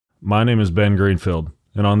My name is Ben Greenfield,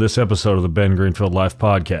 and on this episode of the Ben Greenfield Life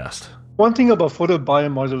Podcast. One thing about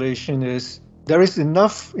photobiomodulation is there is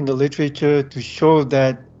enough in the literature to show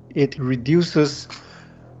that it reduces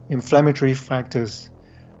inflammatory factors.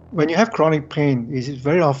 When you have chronic pain, it is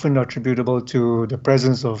very often attributable to the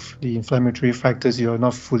presence of the inflammatory factors. You are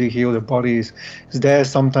not fully healed. The body is there.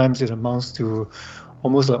 Sometimes it amounts to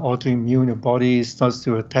almost like autoimmune. The body starts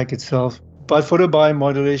to attack itself. But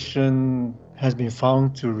photobiomodulation has been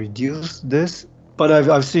found to reduce this. But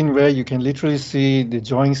I've seen where you can literally see the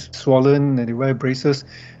joints swollen and they wear braces.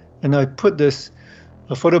 And I put this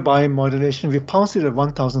photobiomodulation, we pulse it at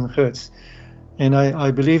 1000 hertz. And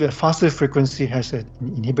I believe a faster frequency has an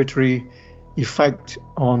inhibitory effect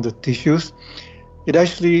on the tissues. It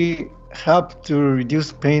actually helped to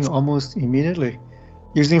reduce pain almost immediately.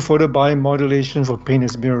 Using photobiomodulation for pain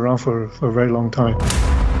has been around for a very long time.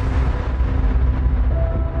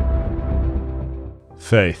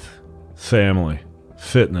 Faith, family,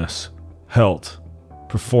 fitness, health,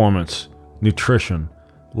 performance, nutrition,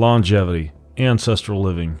 longevity, ancestral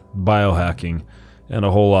living, biohacking, and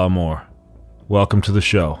a whole lot more. Welcome to the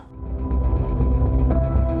show.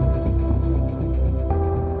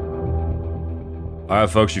 All right,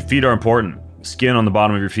 folks, your feet are important. The skin on the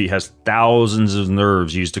bottom of your feet has thousands of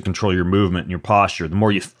nerves used to control your movement and your posture. The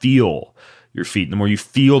more you feel your feet, the more you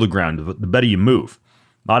feel the ground, the better you move.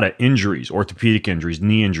 A lot of injuries, orthopedic injuries,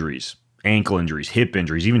 knee injuries, ankle injuries, hip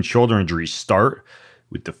injuries, even shoulder injuries start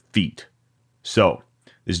with the feet. So,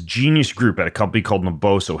 this genius group at a company called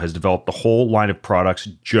Naboso has developed a whole line of products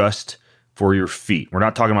just for your feet. We're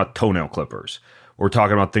not talking about toenail clippers. We're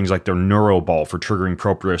talking about things like their NeuroBall for triggering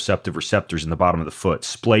proprioceptive receptors in the bottom of the foot,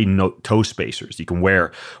 splay toe spacers you can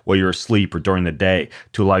wear while you're asleep or during the day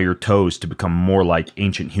to allow your toes to become more like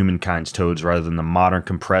ancient humankind's toes rather than the modern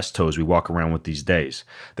compressed toes we walk around with these days.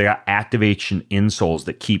 They got activation insoles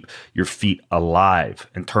that keep your feet alive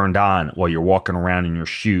and turned on while you're walking around in your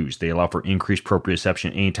shoes. They allow for increased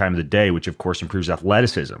proprioception any time of the day, which of course improves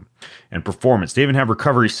athleticism and performance. They even have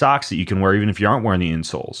recovery socks that you can wear even if you aren't wearing the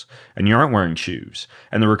insoles and you aren't wearing shoes.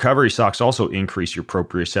 And the recovery socks also increase your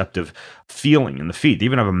proprioceptive feeling in the feet. They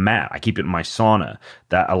even have a mat. I keep it in my sauna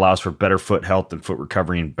that allows for better foot health and foot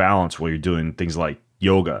recovery and balance while you're doing things like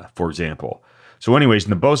yoga, for example. So anyways,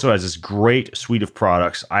 Naboso has this great suite of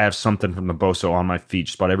products. I have something from Naboso on my feet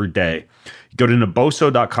just about every day. Go to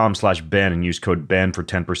naboso.com/Ben and use code Ben for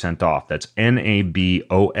 10% off. That's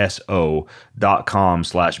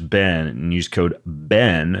naboso.com/Ben and use code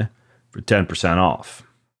Ben for 10% off.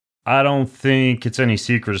 I don't think it's any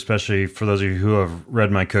secret, especially for those of you who have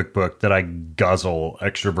read my cookbook, that I guzzle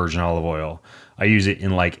extra virgin olive oil. I use it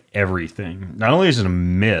in like everything. Not only is it a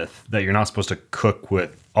myth that you're not supposed to cook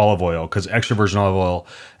with olive oil, because extra virgin olive oil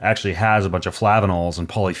actually has a bunch of flavanols and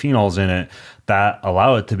polyphenols in it that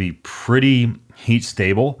allow it to be pretty heat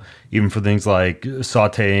stable, even for things like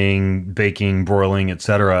sauteing, baking, broiling,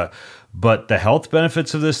 etc. But the health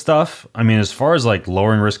benefits of this stuff, I mean, as far as like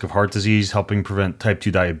lowering risk of heart disease, helping prevent type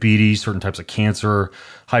 2 diabetes, certain types of cancer,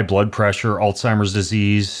 high blood pressure, Alzheimer's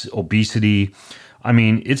disease, obesity, I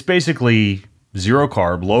mean, it's basically zero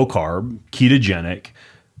carb, low carb, ketogenic,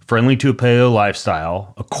 friendly to a paleo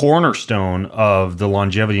lifestyle, a cornerstone of the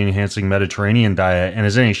longevity enhancing Mediterranean diet. And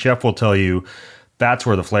as any chef will tell you, that's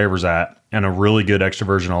where the flavor's at. And a really good extra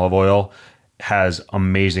virgin olive oil has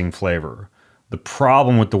amazing flavor. The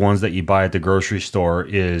problem with the ones that you buy at the grocery store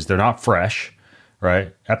is they're not fresh,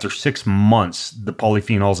 right? After 6 months, the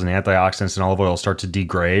polyphenols and antioxidants in olive oil start to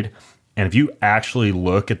degrade. And if you actually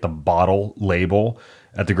look at the bottle label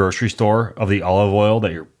at the grocery store of the olive oil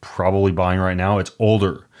that you're probably buying right now, it's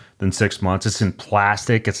older than 6 months. It's in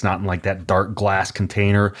plastic. It's not in like that dark glass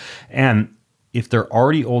container. And if they're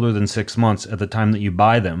already older than 6 months at the time that you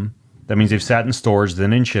buy them, that means they've sat in storage,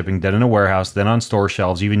 then in shipping, then in a warehouse, then on store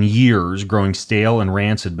shelves, even years, growing stale and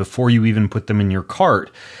rancid before you even put them in your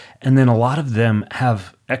cart. And then a lot of them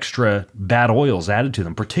have extra bad oils added to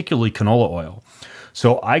them, particularly canola oil.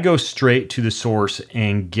 So I go straight to the source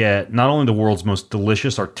and get not only the world's most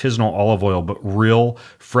delicious artisanal olive oil, but real,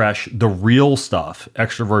 fresh, the real stuff,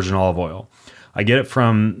 extra virgin olive oil. I get it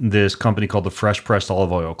from this company called the Fresh Pressed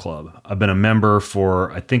Olive Oil Club. I've been a member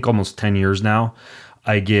for, I think, almost 10 years now.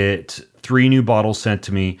 I get 3 new bottles sent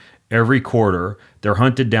to me every quarter. They're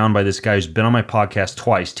hunted down by this guy who's been on my podcast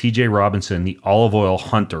twice, TJ Robinson, the olive oil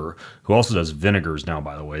hunter, who also does vinegars now,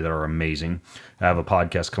 by the way, that are amazing. I have a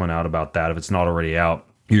podcast coming out about that if it's not already out.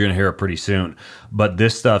 You're going to hear it pretty soon. But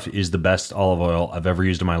this stuff is the best olive oil I've ever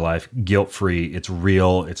used in my life. Guilt-free. It's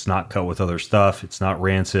real. It's not cut with other stuff. It's not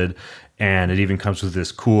rancid. And it even comes with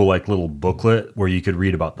this cool like little booklet where you could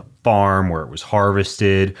read about the farm, where it was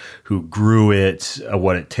harvested, who grew it,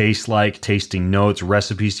 what it tastes like, tasting notes,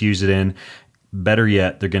 recipes to use it in. Better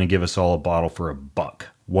yet, they're going to give us all a bottle for $1.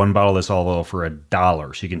 One bottle of this olive oil for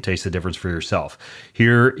 $1, so you can taste the difference for yourself.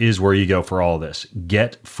 Here is where you go for all of this.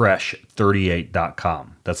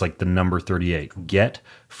 Getfresh38.com. That's like the number 38.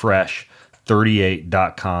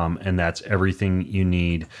 Getfresh38.com, and that's everything you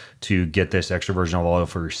need to get this extra virgin olive oil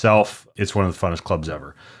for yourself. It's one of the funnest clubs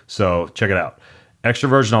ever. So check it out. Extra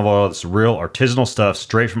virgin olive oil, it's real artisanal stuff,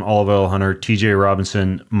 straight from olive oil hunter TJ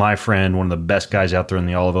Robinson, my friend, one of the best guys out there in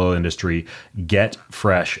the olive oil industry.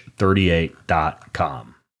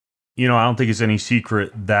 Getfresh38.com. You know, I don't think it's any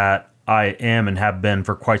secret that I am and have been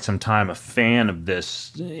for quite some time a fan of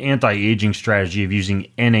this anti-aging strategy of using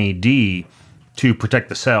NAD to protect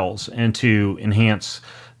the cells and to enhance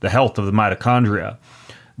the health of the mitochondria.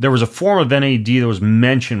 There was a form of NAD that was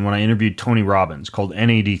mentioned when I interviewed Tony Robbins called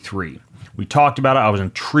NAD3. We talked about it. I was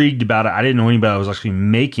intrigued about it. I didn't know anybody that was actually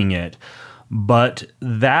making it. But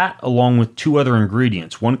that, along with two other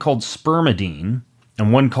ingredients, one called spermidine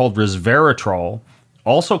and one called resveratrol,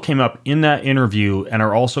 also came up in that interview and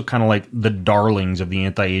are also kind of like the darlings of the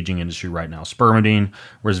anti-aging industry right now. Spermidine,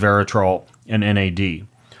 resveratrol, and NAD.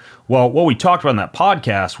 Well, what we talked about in that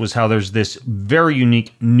podcast was how there's this very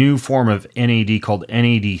unique new form of NAD called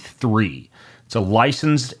NAD3. It's a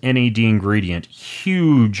licensed NAD ingredient,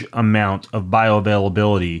 huge amount of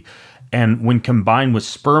bioavailability. And when combined with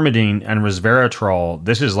spermidine and resveratrol,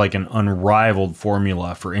 this is like an unrivaled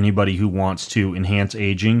formula for anybody who wants to enhance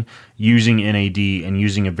aging using NAD and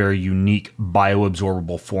using a very unique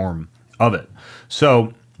bioabsorbable form of it.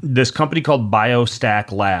 So this company called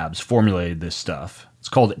BioStack Labs formulated this stuff. It's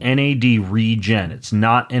called NAD Regen. It's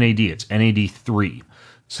not NAD, it's NAD3.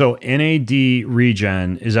 So NAD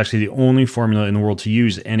Regen is actually the only formula in the world to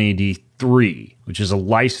use NAD3, which is a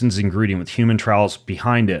licensed ingredient with human trials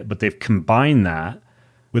behind it. But they've combined that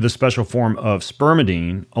with a special form of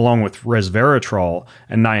spermidine along with resveratrol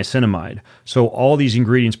and niacinamide. So all these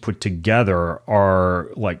ingredients put together are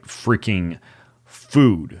like freaking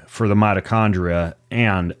food for the mitochondria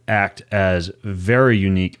and act as very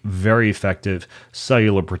unique, very effective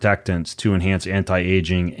cellular protectants to enhance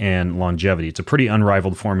anti-aging and longevity. It's a pretty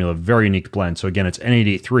unrivaled formula, very unique blend. So again, it's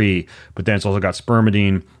NAD3, but then it's also got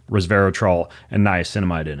spermidine, resveratrol, and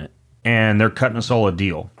niacinamide in it. And they're cutting us all a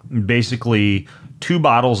deal. Basically, 2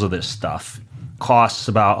 bottles of this stuff costs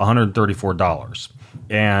about $134.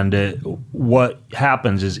 And what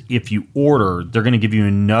happens is if you order, they're going to give you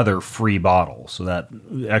another free bottle. So that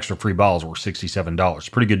extra free bottle is worth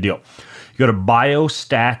 $67. Pretty good deal. You go to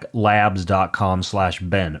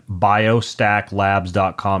biostacklabs.com/Ben.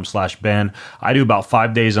 Biostacklabs.com/Ben. I do about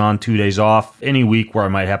 5 days on, 2 days off. Any week where I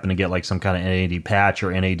might happen to get like some kind of NAD patch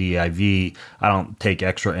or NAD IV, I don't take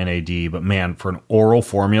extra NAD. But man, for an oral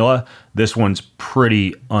formula, this one's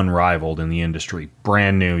pretty unrivaled in the industry.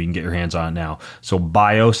 Brand new. You can get your hands on it now. So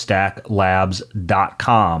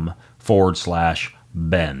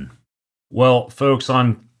biostacklabs.com/Ben. Well, folks,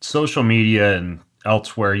 on social media and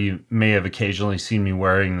elsewhere, you may have occasionally seen me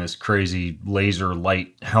wearing this crazy laser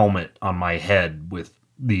light helmet on my head with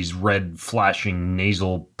these red flashing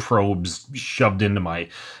nasal probes shoved into my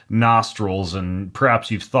nostrils. And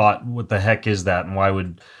perhaps you've thought, what the heck is that? And why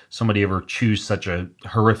would somebody ever choose such a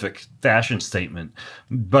horrific fashion statement?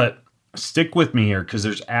 But stick with me here, because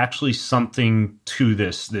there's actually something to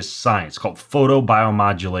this science called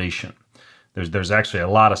photobiomodulation. There's actually a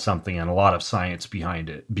lot of something and a lot of science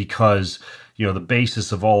behind it, because the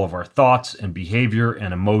basis of all of our thoughts and behavior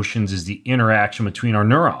and emotions is the interaction between our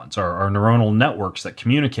neurons, our neuronal networks that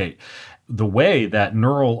communicate. The way that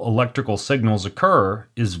neural electrical signals occur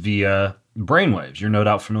is via brainwaves. You're no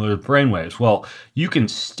doubt familiar with brainwaves. Well, you can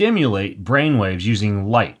stimulate brainwaves using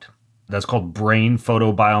light. That's called brain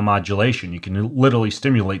photobiomodulation. You can literally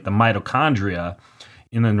stimulate the mitochondria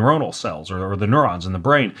in the neuronal cells or the neurons in the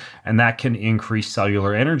brain, and that can increase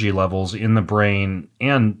cellular energy levels in the brain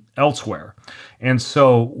and elsewhere. And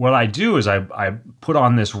so what I do is I put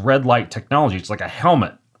on this red light technology. It's like a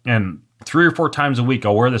helmet, and 3 or 4 times a week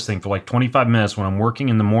I'll wear this thing for like 25 minutes when I'm working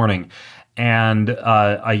in the morning, and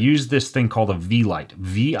I use this thing called a Vielight,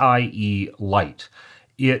 VIE light.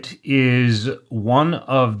 It is one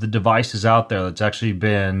of the devices out there that's actually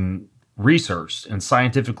been researched and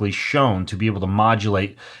scientifically shown to be able to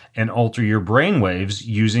modulate and alter your brain waves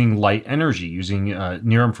using light energy, using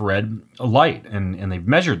near infrared light. And they've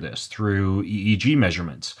measured this through EEG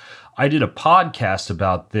measurements. I did a podcast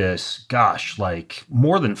about this, gosh, like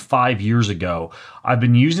more than 5 years ago. I've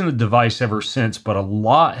been using the device ever since, but a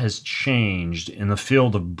lot has changed in the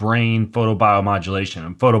field of brain photobiomodulation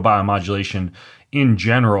and photobiomodulation in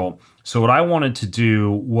general. So what I wanted to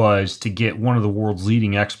do was to get one of the world's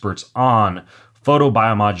leading experts on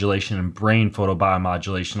photobiomodulation and brain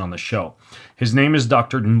photobiomodulation on the show. His name is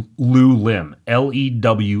Dr. Lew Lim,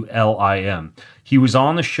 Lewlim. He was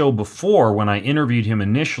on the show before when I interviewed him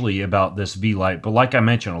initially about this Vielight, but like I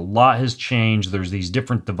mentioned, a lot has changed. There's these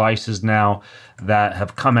different devices now that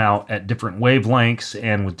have come out at different wavelengths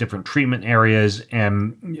and with different treatment areas.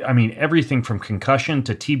 And I mean, everything from concussion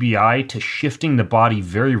to TBI to shifting the body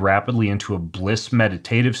very rapidly into a bliss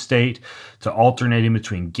meditative state to alternating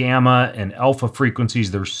between gamma and alpha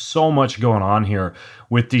frequencies. There's so much going on here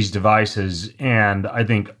with these devices. And I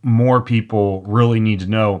think more people really need to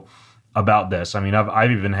know about this. I mean,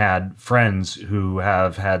 I've even had friends who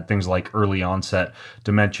have had things like early onset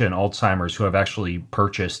dementia and Alzheimer's who have actually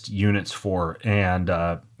purchased units for, and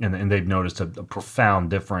they've noticed a profound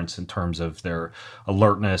difference in terms of their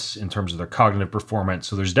alertness, in terms of their cognitive performance.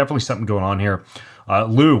 So there's definitely something going on here.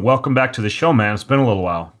 Lew, welcome back to the show, man. It's been a little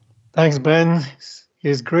while. Thanks, Ben.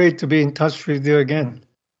 It's great to be in touch with you again.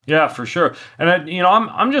 Yeah, for sure. And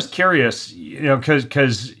I'm just curious,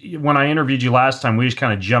 because when I interviewed you last time, we just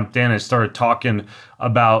kind of jumped in and started talking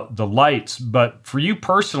about the lights. But for you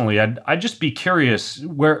personally, I'd just be curious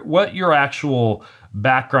what your actual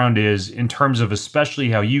background is in terms of especially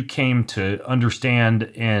how you came to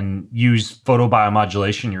understand and use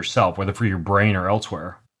photobiomodulation yourself, whether for your brain or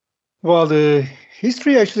elsewhere. Well, the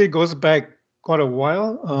history actually goes back quite a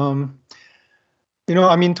while.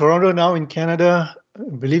 I'm in Toronto now in Canada.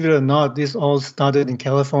 Believe it or not, this all started in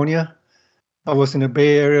California. I was in the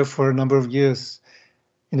Bay Area for a number of years.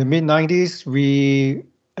 In the mid-90s, we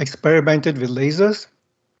experimented with lasers.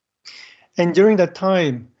 And during that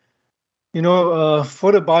time,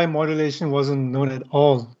 photobiomodulation wasn't known at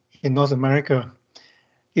all in North America.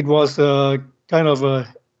 It was kind of a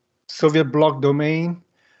Soviet bloc domain.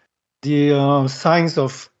 The science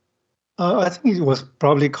of, I think it was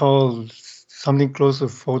probably called something close to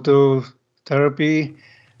phototherapy,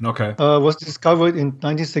 was discovered in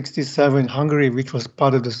 1967 in Hungary, which was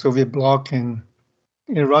part of the Soviet bloc, and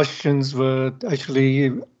Russians were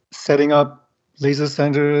actually setting up laser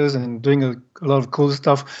centers and doing a lot of cool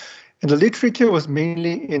stuff. And the literature was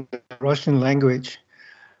mainly in the Russian language.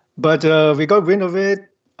 But we got wind of it,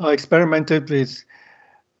 experimented with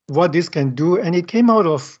what this can do, and it came out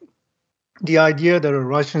of the idea that the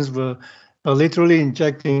Russians were literally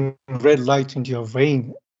injecting red light into your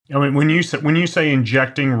vein. I mean, when you say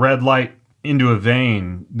injecting red light into a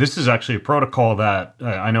vein, this is actually a protocol that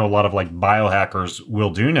I know a lot of like biohackers will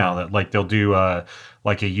do now. That like they'll do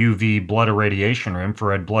like a UV blood irradiation or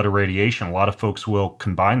infrared blood irradiation. A lot of folks will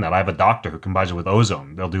combine that. I have a doctor who combines it with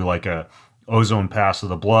ozone. They'll do like a ozone pass of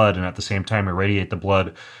the blood and at the same time irradiate the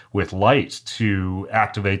blood with light to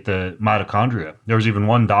activate the mitochondria. There was even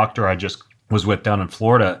one doctor I just was with down in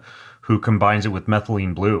Florida who combines it with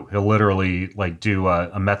methylene blue. He'll literally like do a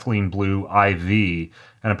methylene blue IV,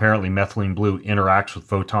 and apparently methylene blue interacts with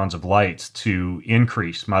photons of light to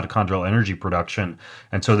increase mitochondrial energy production.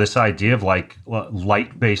 And so this idea of like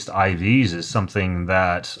light-based IVs is something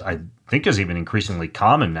that I think is even increasingly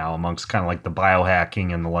common now amongst kind of like the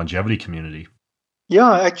biohacking and the longevity community.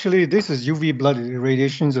 Yeah, actually, this is UV blood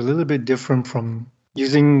irradiation is a little bit different from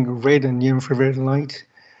using red and infrared light.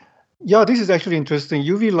 Yeah, this is actually interesting.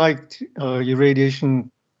 UV light irradiation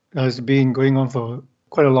has been going on for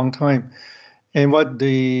quite a long time. And what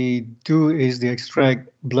they do is they extract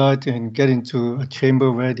blood and get into a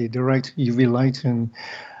chamber where they direct UV light. And,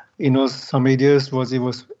 some ideas it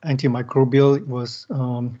was antimicrobial, it was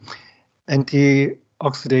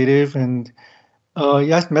antioxidative. And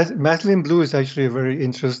yes, methylene blue is actually a very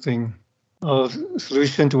interesting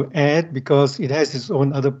solution to add because it has its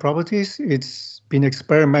own other properties. It's been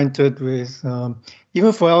experimented with,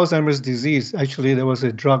 even for Alzheimer's disease. Actually, there was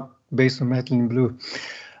a drug based on methylene blue.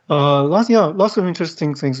 Lots of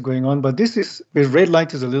interesting things going on, but this is with red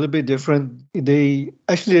light is a little bit different. They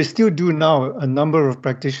still do now. A number of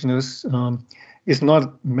practitioners, it's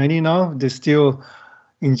not many now. They still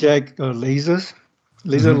inject laser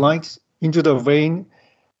lights into the vein,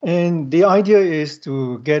 and the idea is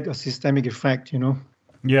to get a systemic effect.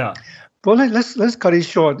 Yeah. Well, let's cut it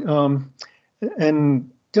short,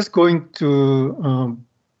 and just going to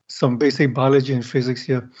some basic biology and physics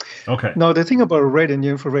here. Okay. Now, the thing about red and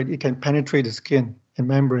infrared, it can penetrate the skin and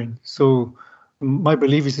membrane. So my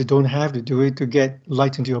belief is you don't have to do it to get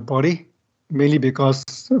light into your body, mainly because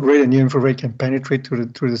red and infrared can penetrate through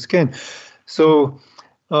the skin. So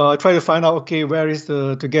I try to find out, okay, where is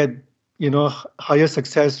to get, higher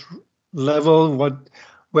success level,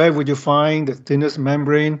 where would you find the thinnest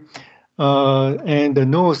membrane? And the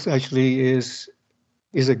nose actually is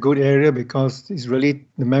a good area because the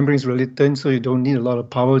membrane is really thin, so you don't need a lot of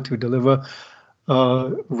power to deliver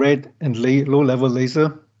red and low level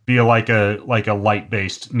laser. Be like a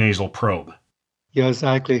light-based nasal probe. Yeah,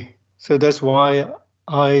 exactly. So that's why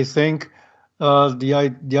I think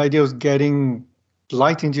the idea of getting red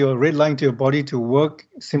light into your body to work,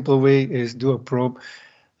 simple way is do a probe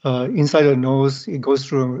inside the nose. It goes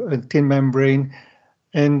through a thin membrane.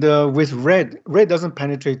 And with red doesn't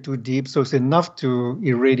penetrate too deep, so it's enough to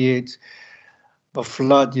irradiate or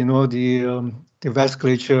flood, the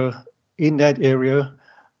vasculature in that area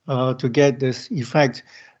to get this effect.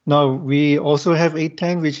 Now, we also have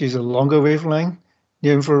 810, which is a longer wavelength,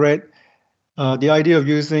 near infrared. The idea of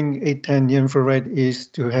using 810 near infrared is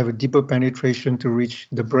to have a deeper penetration to reach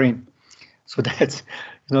the brain. So that's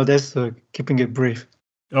keeping it brief.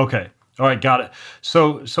 Okay. All right, got it.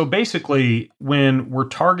 So basically, when we're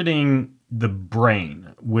targeting the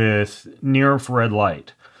brain with near infrared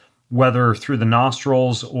light, whether through the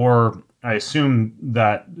nostrils or I assume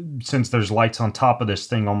that since there's lights on top of this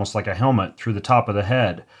thing, almost like a helmet through the top of the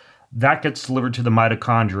head, that gets delivered to the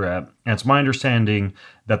mitochondria. And it's my understanding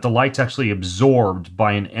that the light's actually absorbed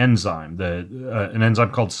by an enzyme, an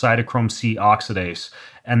enzyme called cytochrome C oxidase,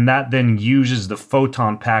 and that then uses the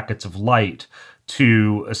photon packets of light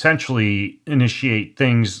to essentially initiate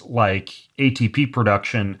things like ATP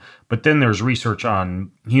production, but then there's research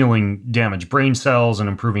on healing damaged brain cells and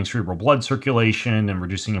improving cerebral blood circulation and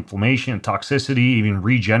reducing inflammation and toxicity, even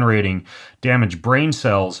regenerating damaged brain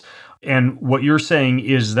cells. And what you're saying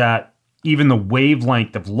is that even the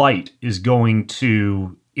wavelength of light is going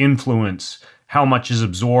to influence how much is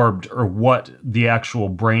absorbed or what the actual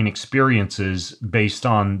brain experiences based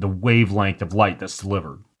on the wavelength of light that's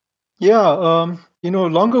delivered. Yeah,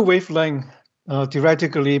 longer wavelength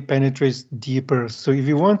theoretically penetrates deeper. So if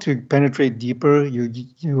you want to penetrate deeper,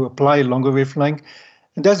 you apply longer wavelength,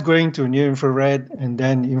 and that's going to near infrared and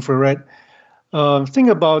then infrared. Think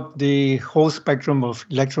about the whole spectrum of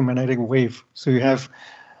electromagnetic wave. So you have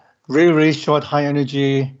really, really short, high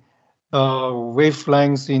energy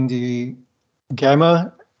wavelengths in the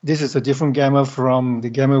gamma. This is a different gamma from the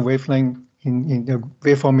gamma wavelength in the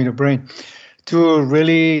waveform in the brain, to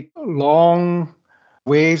really long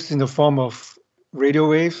waves in the form of radio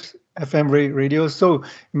waves, FM radio. So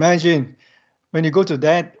imagine when you go to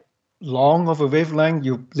that long of a wavelength,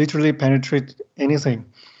 you literally penetrate anything.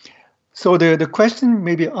 So the question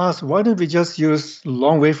may be asked, why don't we just use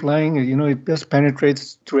long wavelength? It just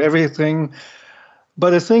penetrates through everything.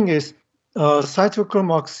 But the thing is,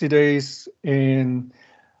 cytochrome oxidase and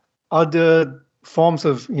other forms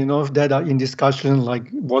of, that are in discussion, like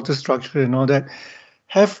water structure and all that,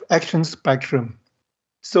 have action spectrum.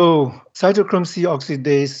 So cytochrome C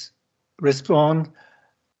oxidase respond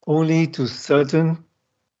only to certain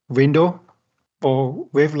window or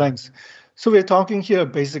wavelengths. So we're talking here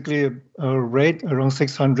basically a rate around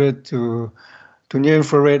 600 to near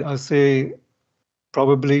infrared, I'll say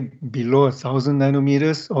probably below 1,000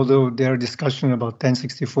 nanometers, although there are discussion about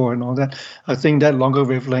 1064 and all that. I think that longer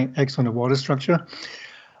wavelength acts on the water structure.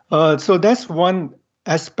 So that's one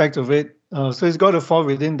aspect of it. So it's got to fall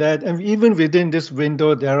within that. And even within this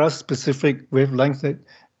window, there are specific wavelengths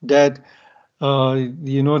that the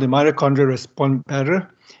mitochondria respond better.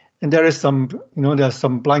 And there are some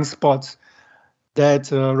blind spots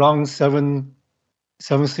that around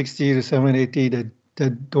 760 to 780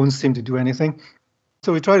 that don't seem to do anything.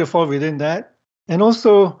 So we try to fall within that. And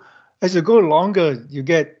also, as you go longer, you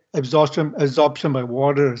get absorption by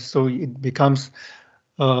water, so it becomes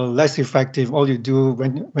less effective. All you do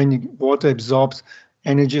when water absorbs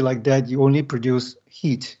energy like that, you only produce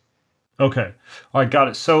heat. Okay. All right, got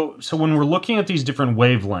it. So when we're looking at these different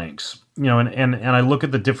wavelengths, and I look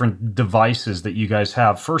at the different devices that you guys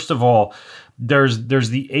have, first of all, there's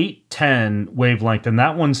the 810 wavelength, and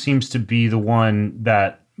that one seems to be the one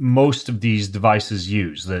that most of these devices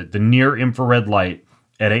use, the near infrared light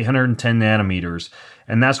at 810 nanometers.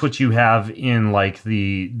 And that's what you have in like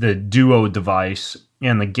the Duo device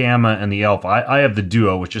and the Gamma and the Alpha. I have the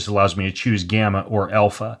Duo, which just allows me to choose Gamma or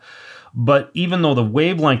Alpha. But even though the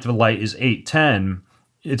wavelength of the light is 810,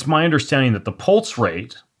 it's my understanding that the pulse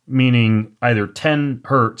rate, meaning either 10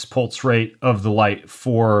 hertz pulse rate of the light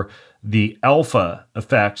for the alpha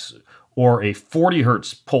effects or a 40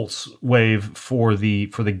 hertz pulse wave for the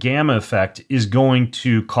gamma effect, is going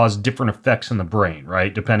to cause different effects in the brain,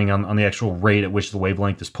 right? Depending on the actual rate at which the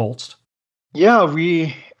wavelength is pulsed. Yeah,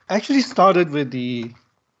 we actually started with the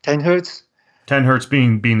 10 hertz 10 hertz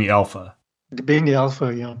being the alpha. Being the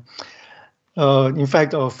alpha, yeah. In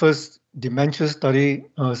fact, our first dementia study,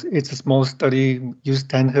 it's a small study, used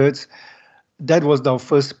 10 hertz. That was our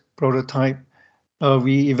first prototype.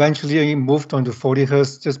 We eventually moved on to 40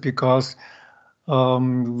 hertz just because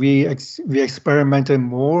we experimented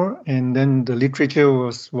more, and then the literature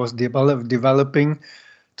was developing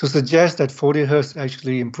to suggest that 40 hertz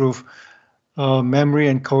actually improve memory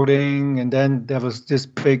and coding. And then there was this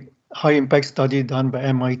big high impact study done by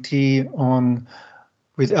MIT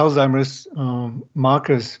with Alzheimer's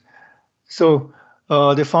markers. So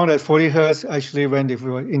they found that 40 hertz actually, when they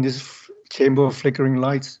were in this chamber of flickering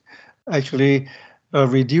lights, actually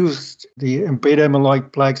reduced the beta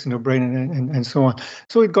amyloid plaques in the brain and so on.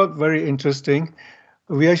 So it got very interesting.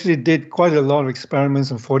 We actually did quite a lot of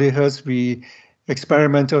experiments on 40 hertz. We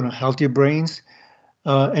experimented on healthy brains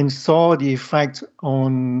and saw the effect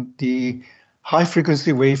on the high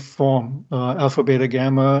frequency waveform, alpha, beta,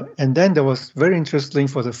 gamma. And then there was very interesting,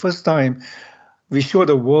 for the first time, we showed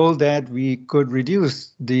the world that we could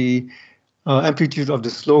reduce the amplitude of the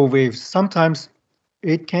slow waves. Sometimes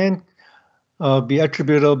it can be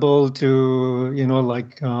attributable to,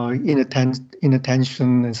 like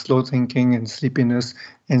inattention and slow thinking and sleepiness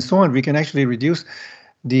and so on. We can actually reduce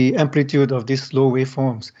the amplitude of these slow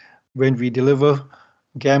waveforms when we deliver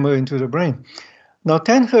gamma into the brain. Now,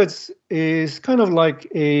 10 hertz is kind of like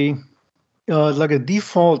a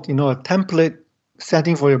default, a template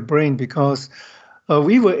setting for your brain, because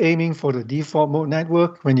we were aiming for the default mode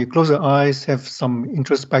network. When you close your eyes, have some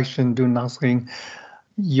introspection, do nothing,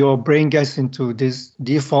 your brain gets into this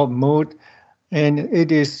default mode. And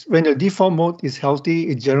it is, when the default mode is healthy,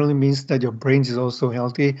 it generally means that your brain is also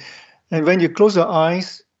healthy. And when you close your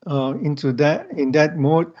eyes in that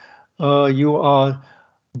mode, you are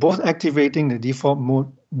both activating the default mode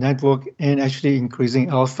network and actually increasing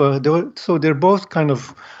alpha. So they're both kind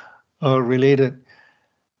of related.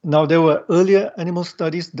 Now, there were earlier animal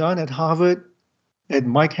studies done at Harvard, at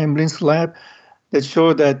Mike Hamblin's lab, that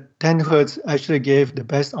showed that 10 hertz actually gave the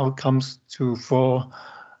best outcomes for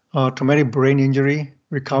traumatic brain injury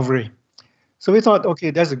recovery. So we thought,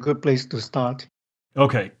 okay, that's a good place to start.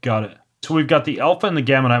 Okay, got it. So we've got the alpha and the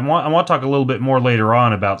gamma. And I want to talk a little bit more later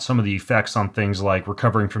on about some of the effects on things like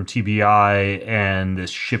recovering from TBI and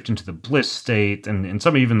this shift into the bliss state and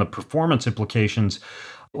some even the performance implications.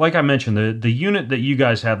 Like I mentioned, the unit that you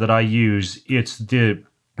guys have that I use, it's the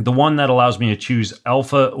one that allows me to choose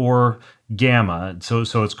alpha or gamma. So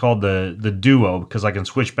it's called the duo, because I can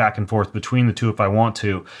switch back and forth between the two if I want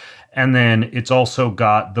to. And then it's also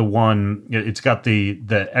got it's got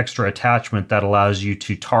the extra attachment that allows you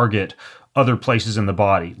to target other places in the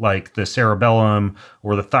body, like the cerebellum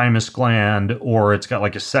or the thymus gland, or it's got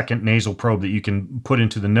like a second nasal probe that you can put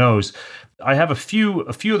into the nose. I have a few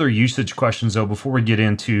other usage questions, though, before we get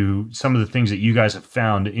into some of the things that you guys have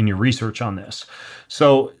found in your research on this.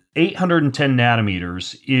 So 810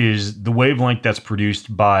 nanometers is the wavelength that's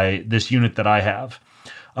produced by this unit that I have.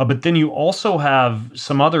 But then you also have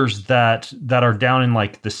some others that are down in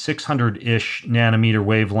like the 600-ish nanometer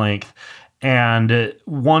wavelength, and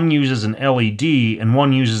one uses an LED and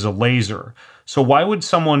one uses a laser. So why would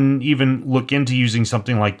someone even look into using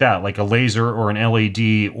something like that, like a laser or an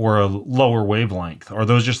LED or a lower wavelength? Are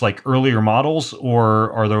those just like earlier models,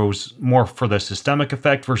 or are those more for the systemic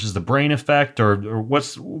effect versus the brain effect, or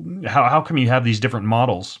how come you have these different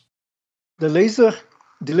models? The laser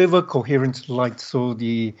deliver coherent light, so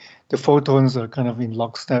the photons are kind of in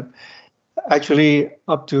lockstep. Actually,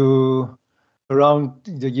 up to around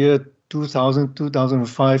the year 2000,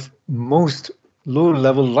 2005, most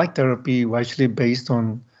low-level light therapy were actually based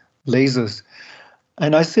on lasers.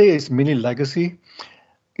 And I say it's mini legacy.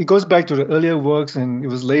 It goes back to the earlier works, and it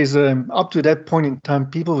was laser. And up to that point in time,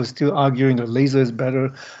 people were still arguing that laser is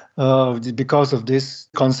better because of this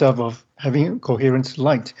concept of having coherent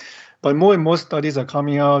light. But more and more studies are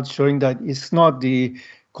coming out showing that it's not the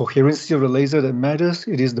coherency of the laser that matters.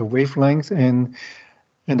 It is the wavelength and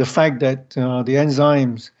the fact that the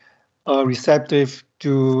enzymes are receptive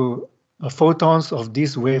to photons of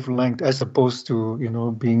this wavelength as opposed to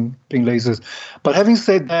being lasers. But having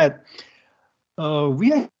said that,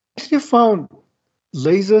 we actually found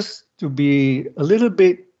lasers to be a little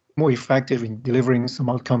bit more effective in delivering some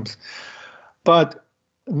outcomes, but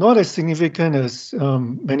not as significant as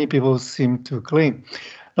many people seem to claim.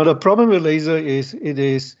 Now, the problem with laser is it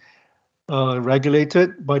is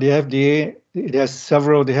regulated by the FDA.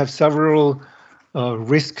 They have several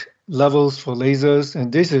risk levels for lasers,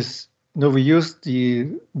 and this is we use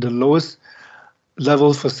the lowest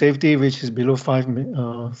level for safety, which is below 5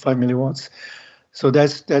 milliwatts. So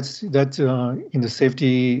that's in the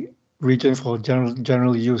safety region for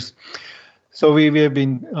general use. So we have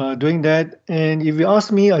been doing that. And if you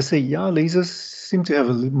ask me, I say, yeah, lasers seem to have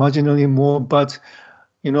marginally more, but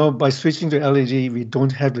by switching to LED, we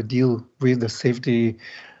don't have to deal with the safety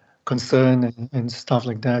concern and stuff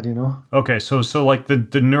like that. Okay, so like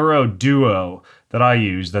the Neuro Duo that I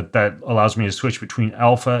use that allows me to switch between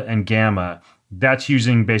alpha and gamma, that's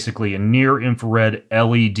using basically a near infrared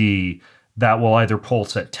LED that will either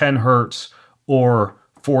pulse at 10 hertz or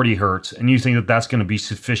 40 hertz, and you think that that's going to be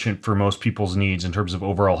sufficient for most people's needs in terms of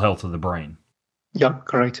overall health of the brain? Yeah,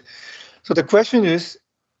 correct. So the question is,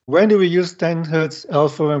 when do we use 10 hertz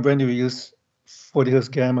alpha and when do we use 40 hertz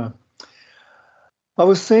gamma? I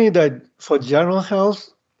would say that for general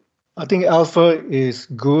health, I think alpha is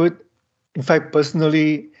good. In fact,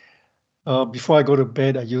 personally, before I go to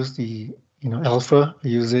bed, I use the alpha. I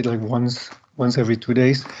use it like once every 2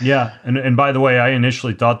 days. Yeah, and by the way, I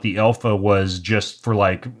initially thought the alpha was just for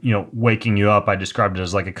like waking you up. I described it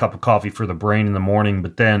as like a cup of coffee for the brain in the morning,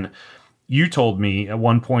 but then you told me at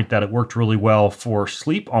one point that it worked really well for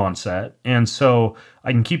sleep onset, and so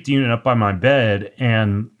I can keep the unit up by my bed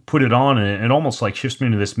and put it on, and it almost like shifts me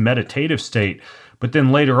into this meditative state. But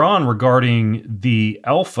then later on, regarding the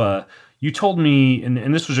alpha, you told me,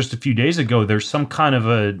 and this was just a few days ago, there's some kind of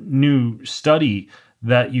a new study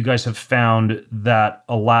that you guys have found that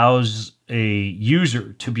allows a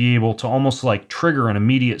user to be able to almost like trigger an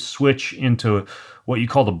immediate switch into what you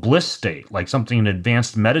call the bliss state, like something an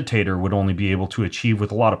advanced meditator would only be able to achieve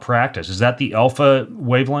with a lot of practice. Is that the alpha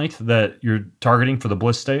wavelength that you're targeting for the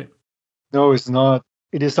bliss state? No, it's not.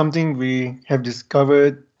 It is something we have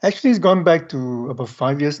discovered. Actually, it's gone back to about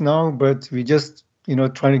 5 years now, but we just,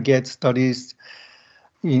 trying to get studies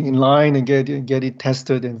in line and get it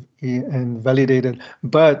tested and validated.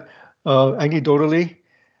 But anecdotally,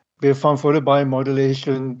 we have found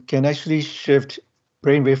photobiomodulation can actually shift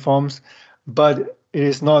brain waveforms, but it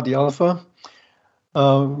is not the alpha.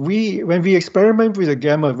 When we experiment with the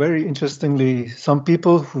gamma, very interestingly, some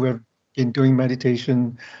people who have been doing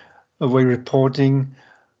meditation were reporting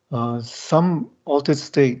some altered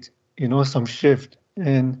state, some shift,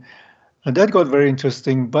 and that got very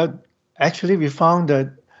interesting. But actually, we found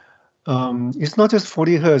that it's not just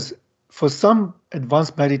 40 hertz. For some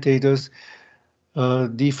advanced meditators,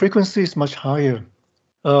 the frequency is much higher.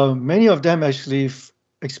 Many of them actually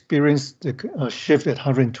experience the shift at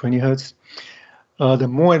 120 hertz. The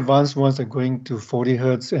more advanced ones are going to 40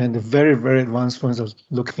 hertz, and the very, very advanced ones are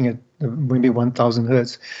looking at maybe 1,000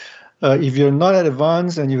 hertz. If you're not at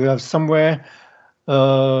advanced and you have somewhere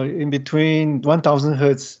in between, 1,000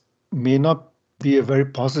 hertz may not be a very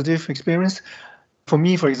positive experience. For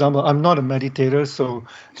me, for example, I'm not a meditator, so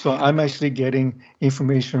I'm actually getting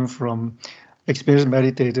information from experienced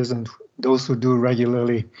meditators and those who do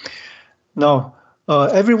regularly. Now,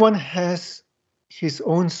 everyone has his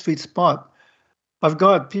own sweet spot. I've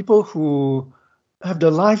got people who have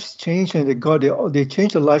their lives changed and they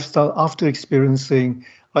change their lifestyle after experiencing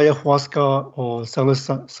ayahuasca or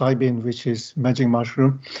psilocybin, which is magic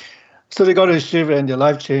mushroom. So they got a shift and their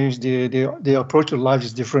life changed. Their approach to life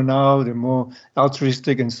is different now. They're more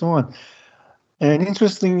altruistic and so on. And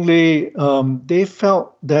interestingly, they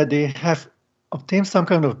felt that they have obtained some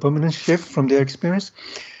kind of permanent shift from their experience.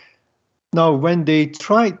 Now, when they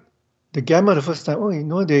tried the gamma the first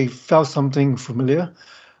time, they felt something familiar.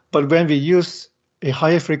 But when we use a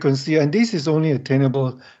higher frequency, and this is only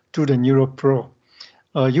attainable through the Neuro Pro.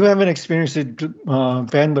 You haven't experienced it,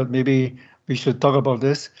 Ben, but maybe we should talk about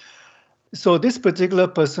this. So this particular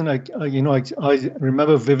person, I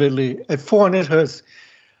remember vividly, at 400 hertz,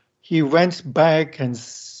 he went back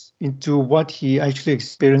into what he actually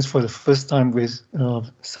experienced for the first time with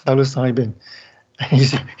psilocybin.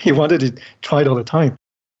 He wanted to try it all the time.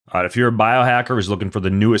 All right, if you're a biohacker who's looking for the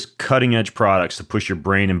newest cutting-edge products to push your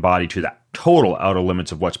brain and body to the total outer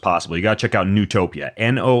limits of what's possible, you got to check out Nootopia,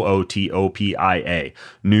 Nootopia,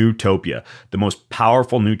 Nootopia, the most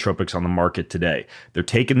powerful nootropics on the market today. They're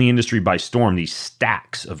taking the industry by storm, these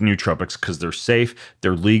stacks of nootropics, because they're safe,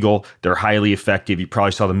 they're legal, they're highly effective. You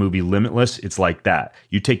probably saw the movie Limitless. It's like that.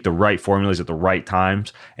 You take the right formulas at the right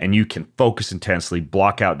times, and you can focus intensely,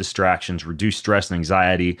 block out distractions, reduce stress and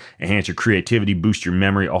anxiety, enhance your creativity, boost your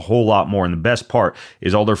memory, a whole lot more. And the best part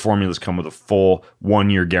is all their formulas come with a full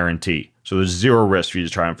 1-year guarantee. So there's zero risk for you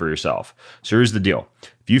to try them for yourself. So here's the deal.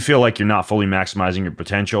 If you feel like you're not fully maximizing your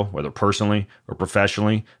potential, whether personally or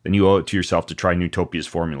professionally, then you owe it to yourself to try Nootopia's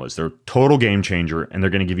formulas. They're a total game changer, and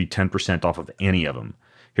they're going to give you 10% off of any of them.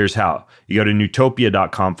 Here's how. You go to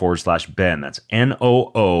nootopia.com/Ben. That's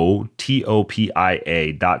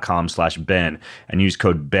nootopia.com/Ben and use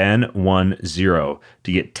code BEN10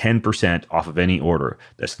 to get 10% off of any order.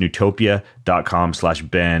 That's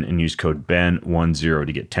nootopia.com/Ben and use code BEN10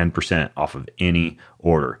 to get 10% off of any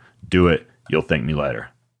order. Do it. You'll thank me later.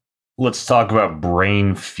 Let's talk about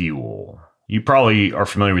brain fuel. You probably are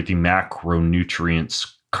familiar with the macronutrients,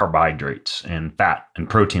 carbohydrates, and fat and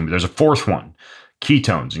protein, but there's a fourth one.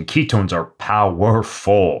 Ketones, and ketones are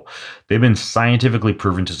powerful. They've been scientifically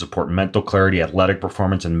proven to support mental clarity, athletic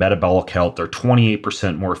performance, and metabolic health. They're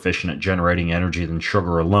 28% more efficient at generating energy than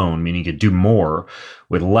sugar alone, meaning you could do more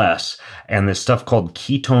with less. And this stuff called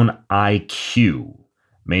ketone IQ,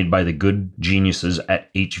 made by the good geniuses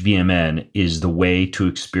at HVMN, is the way to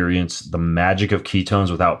experience the magic of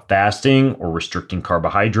ketones without fasting or restricting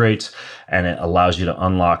carbohydrates. And it allows you to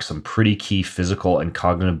unlock some pretty key physical and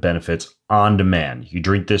cognitive benefits on demand. You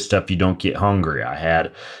drink this stuff, you don't get hungry. I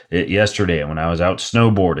had it yesterday when I was out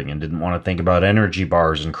snowboarding and didn't want to think about energy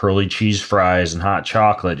bars and curly cheese fries and hot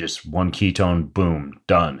chocolate. Just one ketone, boom,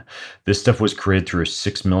 done. This stuff was created through a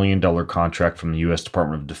 $6 million contract from the U.S.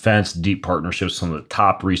 Department of Defense, deep partnerships with some of the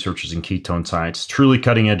top researchers in ketone science. Truly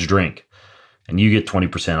cutting edge drink. And you get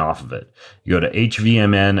 20% off of it. You go to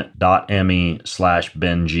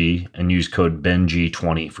hvmn.me/BenG and use code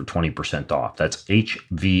BenG20 for 20% off. That's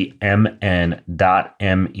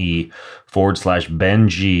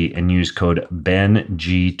hvmn.me/BenG and use code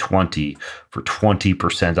BenG20 for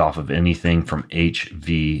 20% off of anything from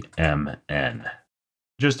HVMN.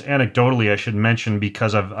 Just anecdotally, I should mention,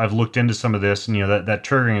 because I've looked into some of this, and that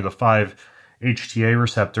triggering of the 5-HTA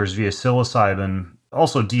receptors via psilocybin,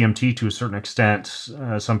 also DMT to a certain extent.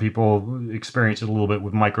 Some people experience it a little bit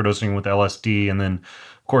with microdosing with LSD, and then,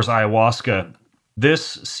 of course, ayahuasca.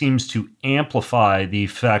 This seems to amplify the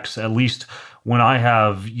effects, at least when I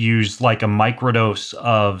have used like a microdose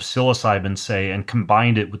of psilocybin, say, and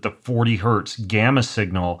combined it with the 40 hertz gamma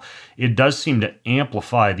signal. It does seem to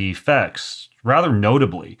amplify the effects rather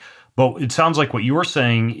notably. But it sounds like what you were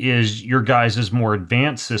saying is your guys' more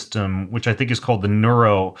advanced system, which I think is called the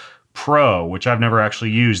Neuro Pro, which I've never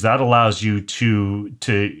actually used, that allows you to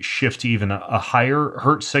shift to even a higher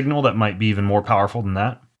hertz signal that might be even more powerful than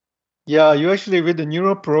that. Yeah, you actually, with the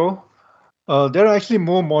Neuro Pro, there are actually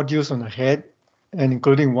more modules on the head, and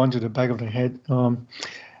including one to the back of the head.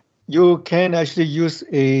 You can actually use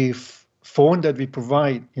a phone that we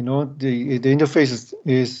provide. The interface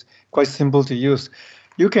is quite simple to use.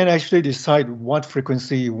 You can actually decide what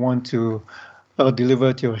frequency you want to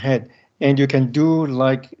deliver to your head. And you can do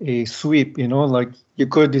like a sweep, like you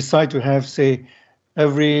could decide to have, say,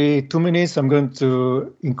 every 2 minutes, I'm going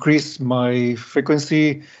to increase my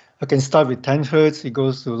frequency. I can start with 10 hertz. It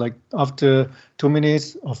goes to like after 2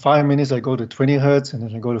 minutes or 5 minutes, I go to 20 hertz, and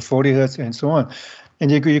then I go to 40 hertz and so on.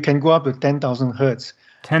 And you can go up to 10,000 hertz.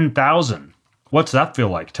 10,000? What's that feel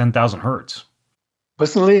like, 10,000 hertz?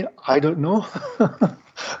 Personally, I don't know.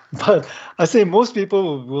 But I say most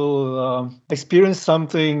people will experience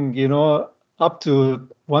something, up to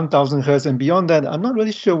 1,000 hertz, and beyond that, I'm not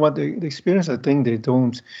really sure what they experience. I think they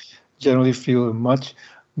don't generally feel much,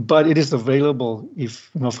 but it is available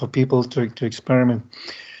for people to experiment.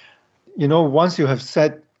 Once you have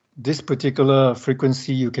set this particular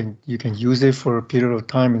frequency, you can use it for a period of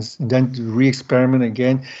time and then re-experiment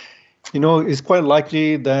again. It's quite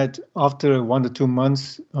likely that after 1 to 2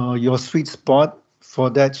 months, your sweet spot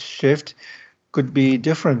for that shift could be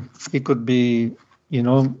different. It could be,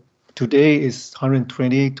 today is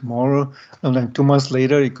 120, tomorrow, and then 2 months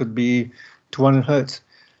later, it could be 200 hertz.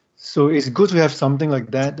 So it's good to have something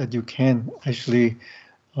like that you can actually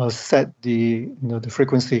set the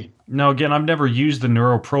frequency. Now, again, I've never used the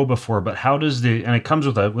Neuro Pro before, but how does and it comes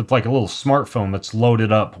with like a little smartphone that's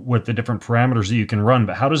loaded up with the different parameters that you can run,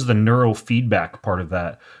 but how does the neurofeedback part of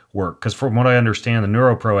that work? Because from what I understand, the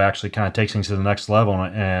Neuro Pro actually kind of takes things to the next level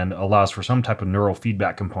and allows for some type of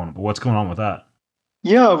neurofeedback component, but what's going on with that?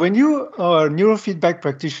 Yeah, when you are neurofeedback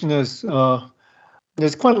practitioners,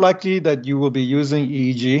 it's quite likely that you will be using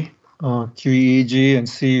EEG, QEEG, and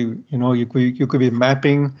see, you could be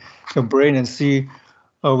mapping your brain and see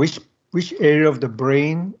which area of the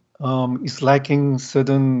brain is lacking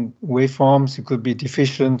certain waveforms. You could be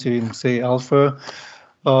deficient in, say, alpha.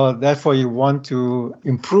 Therefore, you want to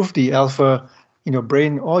improve the alpha in your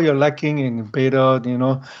brain, or you're lacking in beta.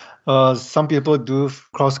 Some people do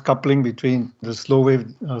cross-coupling between the slow wave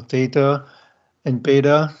theta and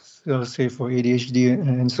beta, say for ADHD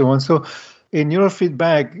and so on. So in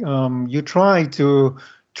neurofeedback, you try to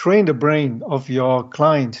train the brain of your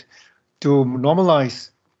client to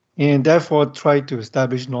normalize and therefore try to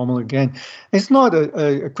establish normal again. It's not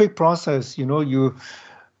a quick process. You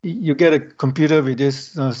get a computer with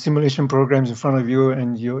this simulation programs in front of you,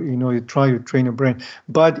 and you try to train your brain,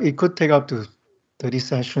 but it could take up to 30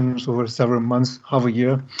 sessions over several months, half a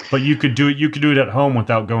year. But you could do it at home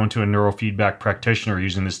without going to a neurofeedback practitioner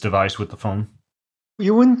using this device with the phone?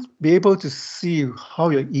 You wouldn't be able to see how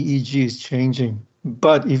your EEG is changing.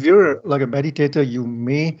 But if you're like a meditator, you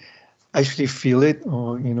may actually feel it,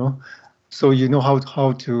 or so you know how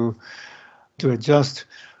to adjust.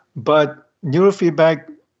 But neurofeedback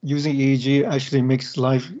using EEG actually makes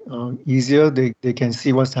life easier. They can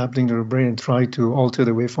see what's happening to the brain and try to alter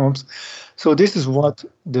the waveforms. So this is what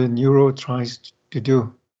the neuro tries to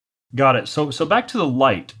do. Got it. So back to the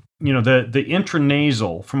light. The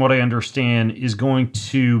intranasal, from what I understand, is going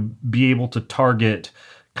to be able to target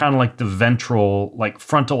kind of like the ventral, like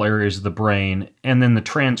frontal areas of the brain, and then the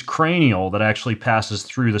transcranial that actually passes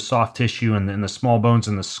through the soft tissue and the small bones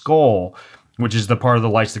in the skull, which is the part of the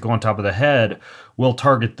lights that go on top of the head, will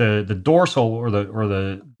target the dorsal or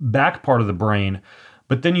the back part of the brain.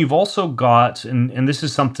 But then you've also got, and this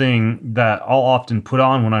is something that I'll often put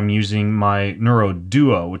on when I'm using my Neuro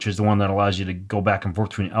Duo, which is the one that allows you to go back and forth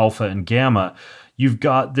between alpha and gamma. You've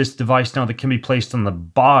got this device now that can be placed on the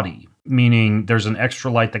body, meaning there's an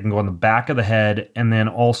extra light that can go on the back of the head, and then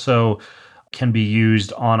also can be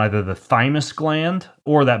used on either the thymus gland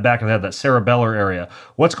or that back of the head, that cerebellar area.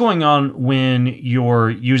 What's going on when you're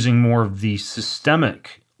using more of the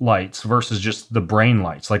systemic lights versus just the brain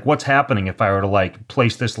lights? Like, what's happening if I were to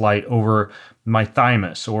place this light over my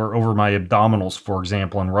thymus or over my abdominals, for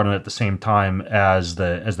example, and run it at the same time as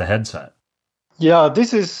the headset? Yeah,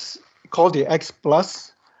 this is called the X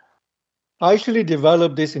Plus. I actually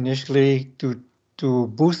developed this initially to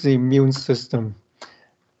boost the immune system.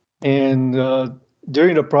 And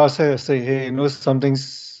during the process, I say, hey, some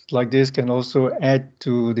things like this can also add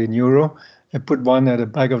to the neuro. I put one at the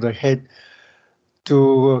back of the head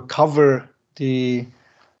to cover the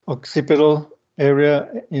occipital area,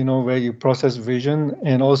 where you process vision,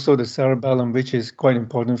 and also the cerebellum, which is quite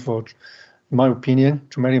important for, in my opinion,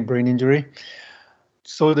 traumatic brain injury.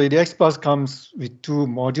 So the X Plus comes with two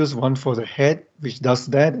modules, one for the head, which does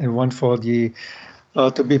that, and one for the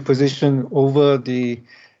to be positioned over the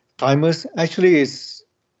thymus. Actually, it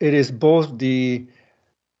is both the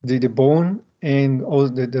bone and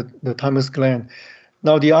also the thymus gland.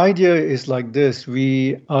 Now, the idea is like this.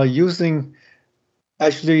 We are using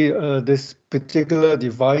actually this particular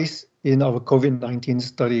device in our COVID-19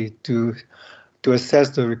 study to assess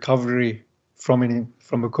the recovery from a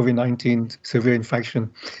COVID-19 severe infection.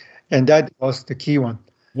 And that was the key one.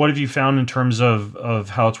 What have you found in terms of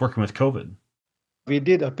how it's working with COVID? We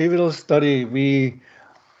did a pivotal study.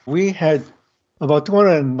 We had about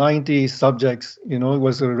 290 subjects. It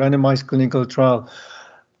was a randomized clinical trial.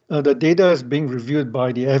 The data is being reviewed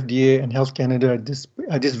by the FDA and Health Canada at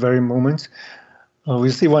this very moment.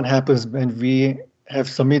 We'll see what happens, and we have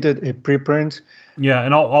submitted a preprint. Yeah,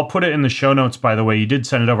 and I'll put it in the show notes, by the way. You did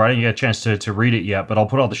send it over. I didn't get a chance to read it yet, but I'll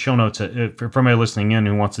put all the show notes for anybody listening in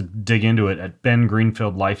who wants to dig into it at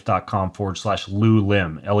bengreenfieldlife.com/Lew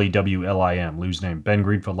Lim, Lewlim, Lew's name,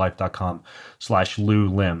 bengreenfieldlife.com/Lew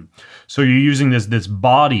Lim. So you're using this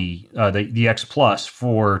body, the X Plus,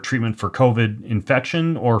 for treatment for COVID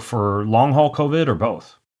infection or for long haul COVID, or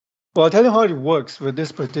both? Well, I'll tell you how it works with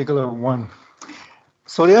this particular one.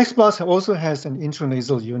 So the X Plus also has an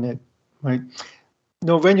intranasal unit, right?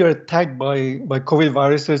 When you're attacked by COVID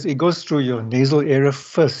viruses, it goes through your nasal area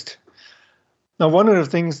first. Now, one of the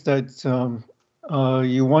things that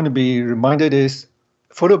you want to be reminded is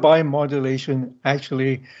photobiomodulation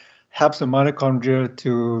actually helps the mitochondria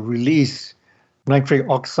to release nitric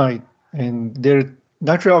oxide. And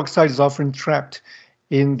nitric oxide is often trapped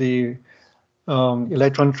in the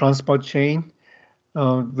electron transport chain,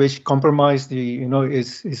 which compromise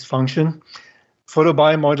its function.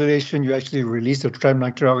 Photobiomodulation, you actually release the trapped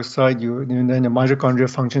nitric oxide, and then the mitochondria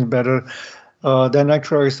functions better. Then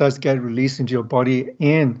nitric oxides get released into your body,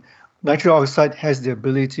 and nitric oxide has the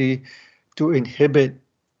ability to inhibit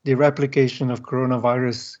the replication of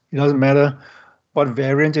coronavirus. It doesn't matter what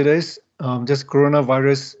variant it is, just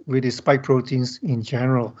coronavirus with the spike proteins in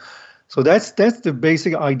general. So that's the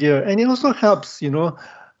basic idea, and it also helps.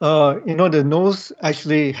 The nose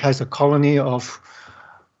actually has a colony of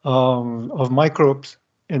microbes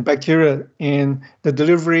and bacteria, and the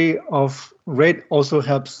delivery of red also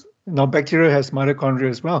helps. Now, bacteria has mitochondria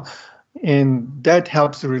as well, and that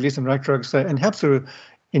helps to release the nitric oxide and helps to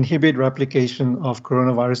inhibit replication of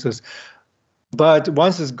coronaviruses. But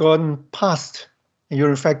once it's gone past and you're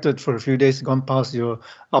infected for a few days, gone past your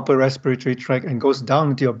upper respiratory tract and goes down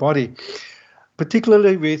into your body.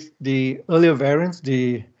 Particularly with the earlier variants,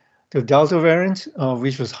 the Delta variant,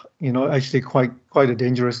 which was actually quite a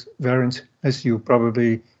dangerous variant, as you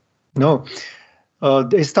probably know.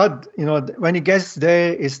 They start, when it gets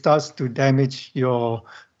there, it starts to damage your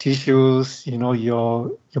tissues,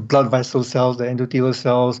 your blood vessel cells, the endothelial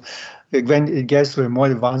cells. When it gets to a more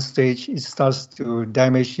advanced stage, it starts to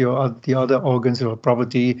damage the other organs of your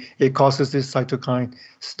property. It causes this cytokine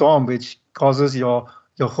storm, which causes your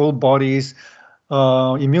whole body's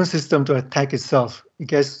immune system to attack itself. It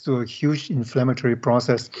gets to a huge inflammatory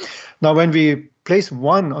process. Now, when we place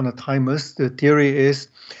one on a thymus, the theory is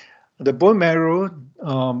the bone marrow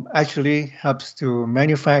actually helps to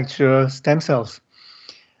manufacture stem cells.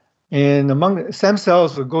 And among stem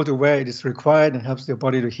cells will go to where it is required and helps the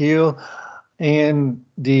body to heal. And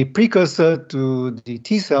the precursor to the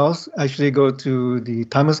T cells actually go to the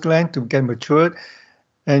thymus gland to get matured.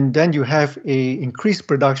 And then you have a increased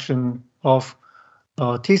production of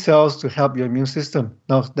T cells to help your immune system.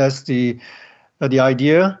 Now, that's the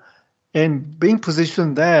idea. And being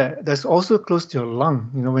positioned there, that's also close to your lung.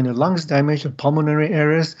 When your lungs damage, your pulmonary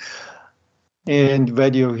areas, and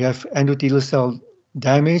where you have endothelial cell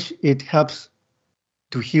damage, it helps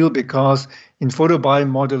to heal because in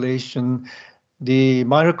photobiomodulation, the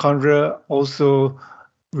mitochondria also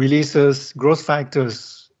releases growth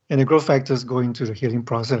factors, and the growth factors go into the healing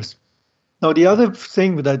process. Now, the other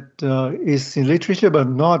thing that is in literature but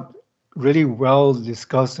not really well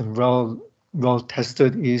discussed and well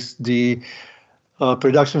tested is the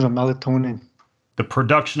production of melatonin. The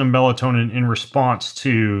production of melatonin in response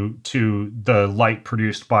to the light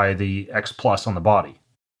produced by the X plus on the body.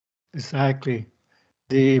 Exactly.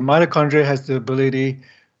 The mitochondria has the ability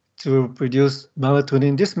to produce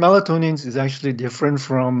melatonin. This melatonin is actually different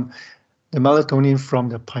from the melatonin from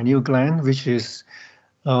the pineal gland, which is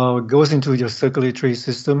goes into your circulatory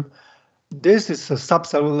system. This is a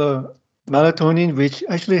subcellular melatonin, which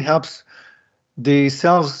actually helps the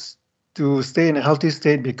cells to stay in a healthy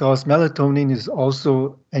state because melatonin is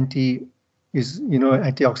also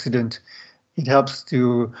antioxidant. It helps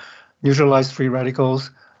to neutralize free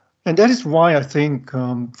radicals. And that is why I think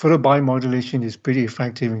photobiomodulation is pretty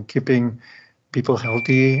effective in keeping people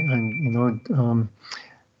healthy and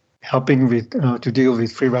helping with to deal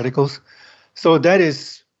with free radicals. So that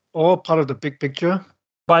is all part of the big picture.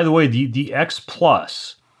 By the way, the X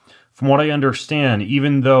plus, from what I understand,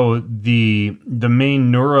 even though the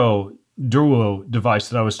main Neuro Duo device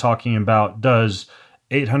that I was talking about does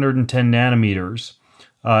 810 nanometers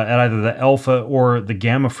at either the alpha or the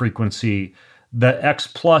gamma frequency, the X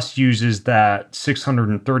Plus uses that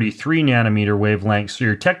 633 nanometer wavelength. So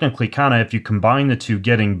you're technically kind of, if you combine the two,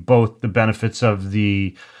 getting both the benefits of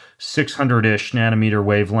the 600-ish nanometer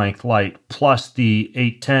wavelength light plus the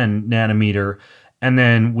 810 nanometer. And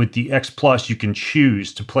then with the X Plus, you can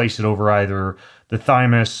choose to place it over either the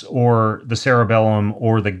thymus or the cerebellum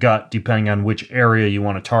or the gut, depending on which area you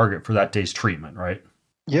want to target for that day's treatment, right?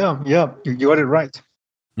 Yeah, you got it right.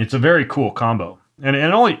 It's a very cool combo. And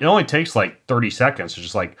it only takes like 30 seconds to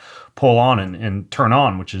just like pull on and turn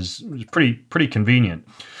on, which is pretty convenient.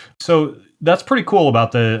 So that's pretty cool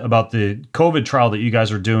about the COVID trial that you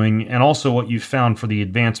guys are doing, and also what you found for the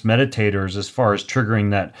advanced meditators as far as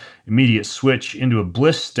triggering that immediate switch into a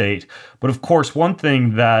bliss state. But of course, one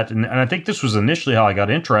thing that, and I think this was initially how I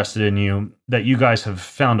got interested in you, that you guys have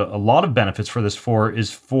found a lot of benefits for this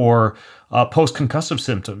is for post-concussive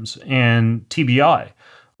symptoms and TBI.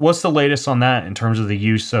 What's the latest on that in terms of the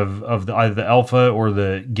use of either the alpha or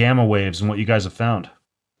the gamma waves and what you guys have found?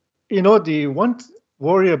 The one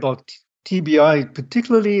worry about TBI,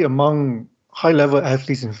 particularly among high-level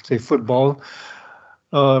athletes in, say, football,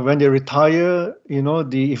 when they retire,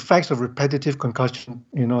 the effects of repetitive concussion,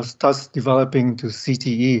 starts developing into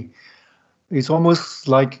CTE. It's almost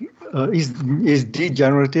like it's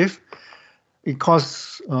degenerative. It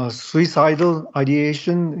causes suicidal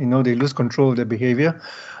ideation. They lose control of their behavior.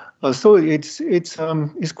 So it's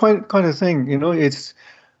quite a thing. It's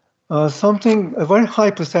something. A very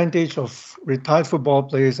high percentage of retired football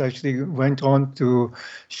players actually went on to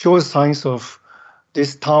show signs of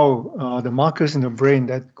this tau, the markers in the brain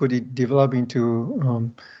that could develop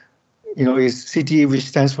into, is CTE, which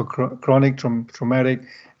stands for chronic traumatic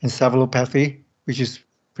encephalopathy, which is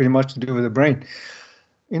pretty much to do with the brain.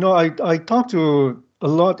 I talked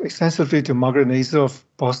extensively to Margaret Naser of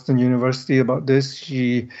Boston University about this.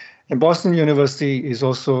 And Boston University is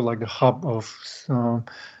also like the hub of,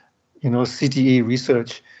 CTE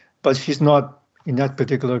research, but she's not in that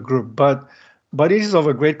particular group. But it is of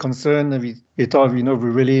a great concern. We thought, we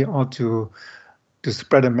really ought to to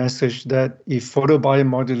spread a message that if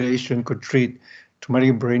photobiomodulation could treat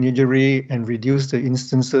traumatic brain injury and reduce the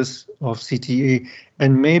instances of CTE,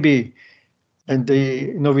 and maybe, and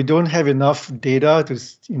we don't have enough data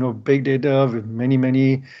to, big data with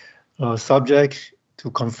many subjects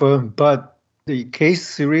to confirm, but the case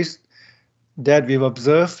series that we've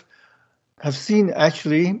observed have seen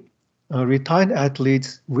actually retired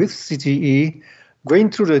athletes with CTE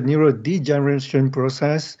going through the neurodegeneration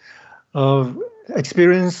process of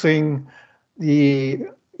experiencing the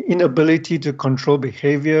inability to control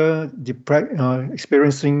behavior,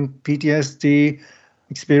 experiencing PTSD,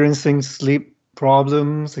 experiencing sleep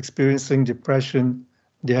problems, experiencing depression.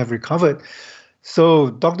 They have recovered. So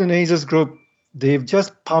Dr. Naser's group, they've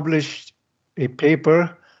just published a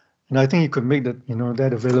paper, and I think you could make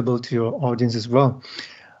that available to your audience as well,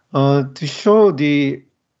 to show the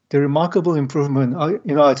remarkable improvement.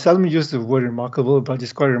 I seldom use the word remarkable, but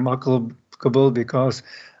it's quite remarkable because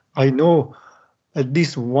I know at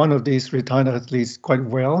least one of these retired athletes quite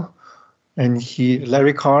well, and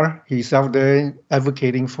Larry Carr, he's out there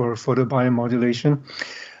advocating for photobiomodulation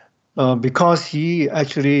because he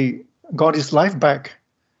actually got his life back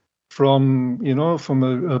from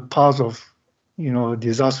a path of a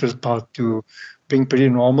disastrous path to being pretty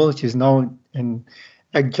normal. He's now an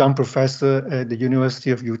adjunct professor at the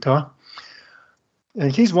University of Utah,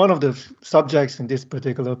 and he's one of the subjects in this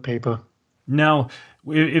particular paper. Now,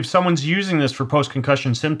 if someone's using this for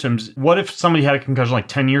post-concussion symptoms, what if somebody had a concussion like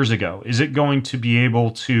 10 years ago? Is it going to be able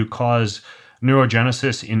to cause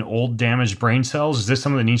neurogenesis in old damaged brain cells? Is this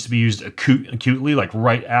something that needs to be used acutely, like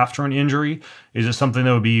right after an injury? Is it something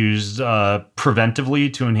that would be used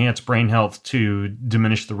preventively to enhance brain health to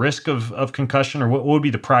diminish the risk of concussion? Or what would be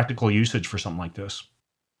the practical usage for something like this?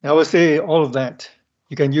 I would say all of that.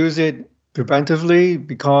 You can use it preventively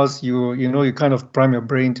because you kind of prime your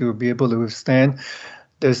brain to be able to withstand.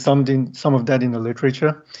 There's some of that in the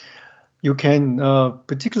literature. You can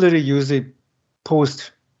particularly use it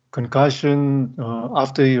post concussion,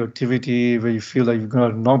 after your activity where you feel like you're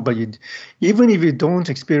going to knock, but even if you don't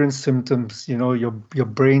experience symptoms, your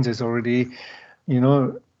brain has already,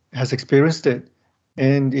 has experienced it,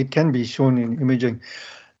 and it can be shown in imaging.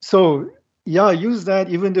 So yeah, use that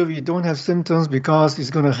even though you don't have symptoms because it's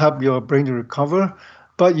going to help your brain to recover.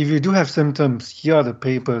 But if you do have symptoms, here are the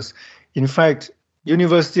papers. In fact,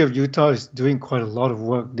 University of Utah is doing quite a lot of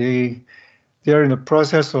work. They are in the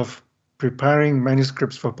process of preparing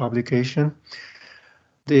manuscripts for publication.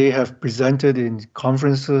 They have presented in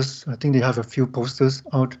conferences. I think they have a few posters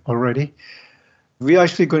out already. We're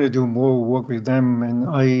actually going to do more work with them. And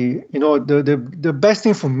the best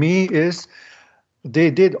thing for me is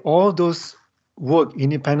they did all those work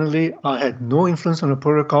independently. I had no influence on the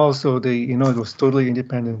protocol, so it was totally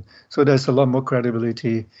independent. So there's a lot more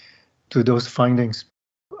credibility to those findings.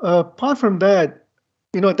 Apart from that,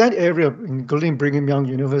 that area, including Brigham Young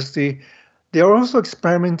University, they are also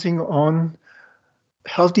experimenting on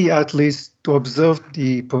healthy athletes to observe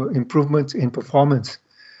the improvements in performance.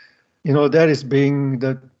 That is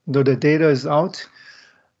the data is out.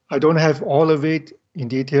 I don't have all of it in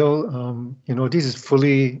detail. This is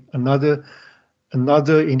fully another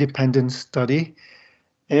independent study,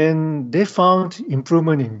 and they found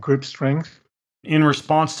improvement in grip strength. In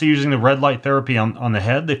response to using the red light therapy on the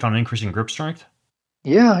head, they found an increase in grip strength?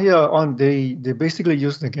 Yeah. They basically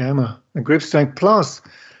used the gamma, the grip strength, plus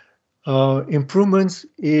improvements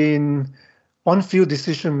in on-field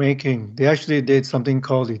decision making. They actually did something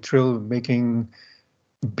called the thrill making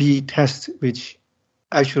B test, which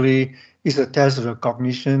actually is a test of your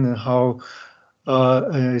cognition and how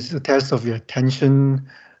it's a test of your attention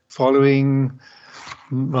following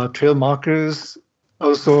trail markers.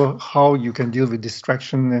 Also, how you can deal with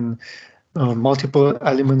distraction and multiple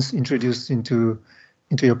elements introduced into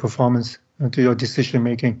your performance, into your decision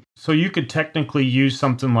making. So you could technically use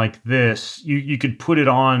something like this. You could put it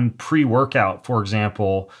on pre-workout, for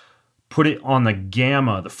example, put it on the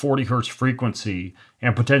gamma, the 40 hertz frequency,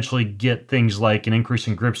 and potentially get things like an increase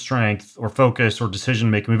in grip strength or focus or decision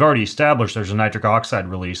making. We've already established there's a nitric oxide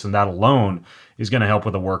release, and that alone is going to help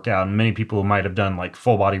with a workout. And many people who might have done like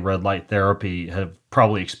full body red light therapy have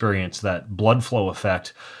probably experienced that blood flow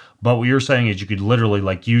effect. But what you're saying is you could literally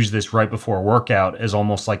like use this right before a workout as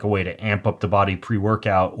almost like a way to amp up the body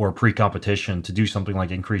pre-workout or pre-competition to do something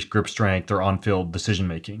like increased grip strength or on-field decision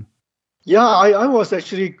making. Yeah, I was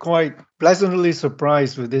actually quite pleasantly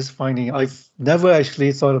surprised with this finding. I've never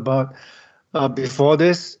actually thought about before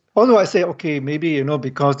this. Although I say, okay, maybe,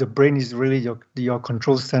 because the brain is really your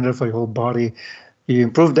control center for your whole body. You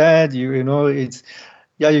improve that, you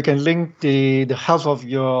can link the health of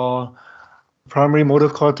your primary motor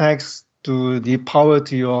cortex to the power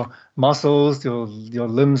to your muscles, your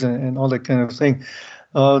limbs, and all that kind of thing.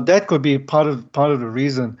 That could be part of the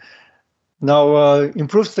reason. Now,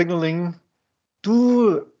 improved signaling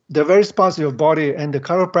to the various parts of your body, and the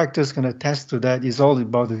chiropractors can attest to that. It's all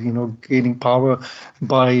about gaining power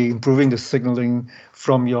by improving the signaling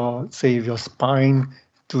from your spine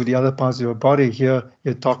to the other parts of your body. Here,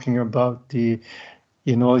 you're talking about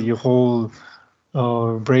your whole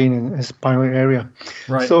brain and spinal area.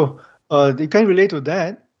 Right. So they can relate to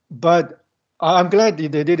that, but I'm glad they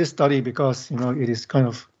did a study because it is kind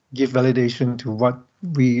of give validation to what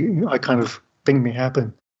I kind of think may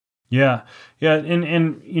happen. Yeah. Yeah.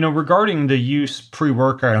 And regarding the use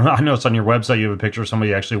pre-workout, I know it's on your website. You have a picture of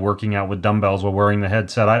somebody actually working out with dumbbells while wearing the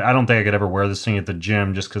headset. I don't think I could ever wear this thing at the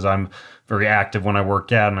gym just because I'm very active when I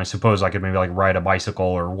work out. And I suppose I could maybe like ride a bicycle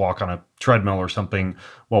or walk on a treadmill or something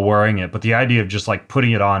while wearing it. But the idea of just like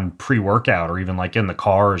putting it on pre-workout or even like in the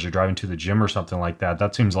car as you're driving to the gym or something like that,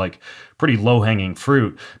 that seems like pretty low-hanging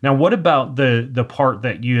fruit. Now, what about the part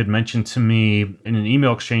that you had mentioned to me in an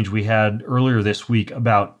email exchange we had earlier this week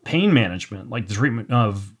about pain management, like the treatment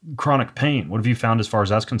of chronic pain? What have you found as far as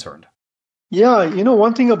that's concerned? Yeah,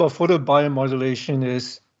 one thing about photobiomodulation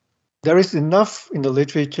is there is enough in the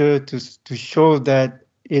literature to show that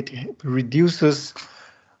it reduces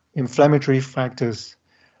inflammatory factors.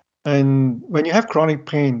 And when you have chronic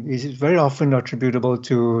pain, it is very often attributable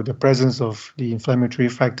to the presence of the inflammatory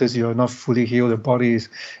factors. You are not fully healed. The body is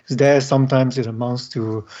there. Sometimes it amounts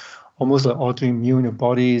to almost like autoimmune. The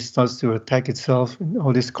body starts to attack itself and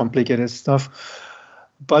all this complicated stuff.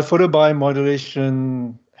 But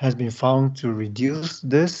photobiomodulation has been found to reduce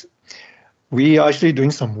this. We are actually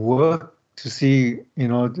doing some work to see,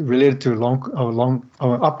 related to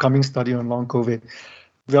our upcoming study on long COVID.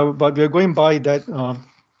 But we are going by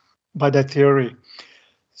that theory.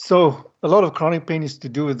 So a lot of chronic pain is to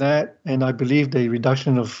do with that, and I believe the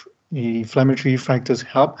reduction of the inflammatory factors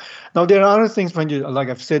help. Now there are other things when you, like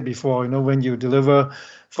I've said before, when you deliver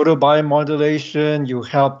photobiomodulation, you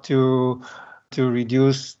help to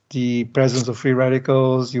reduce the presence of free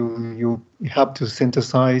radicals. You help to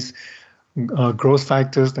synthesize growth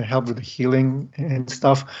factors that help with the healing and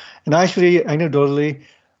stuff. And actually, anecdotally,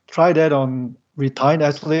 try that on retired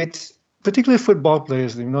athletes, particularly football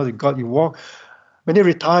players. You walk when they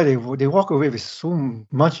retire, they walk away with so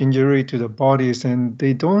much injury to their bodies, and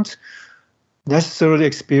they don't necessarily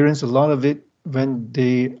experience a lot of it when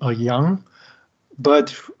they are young.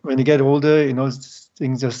 But when they get older,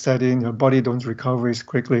 things just set in. Your body don't recover as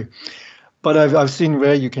quickly. But I've seen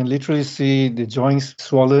where you can literally see the joints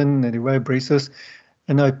swollen and they wear braces.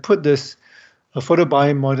 And I put this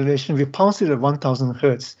photobiomodulation. We pulse it at 1,000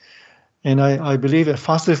 hertz. And I believe a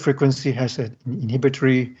faster frequency has an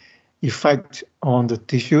inhibitory effect on the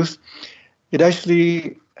tissues. It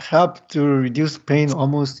actually helped to reduce pain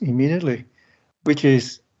almost immediately, which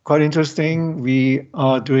is quite interesting. We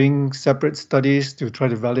are doing separate studies to try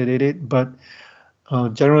to validate it. But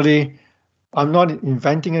generally, I'm not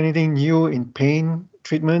inventing anything new in pain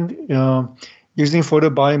treatment. Using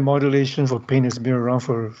photobiomodulation for pain has been around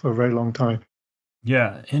for a very long time.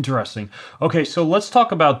 Yeah, interesting. Okay, so let's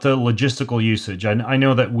talk about the logistical usage. I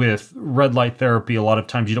know that with red light therapy, a lot of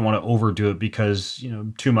times you don't want to overdo it because,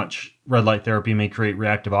 too much red light therapy may create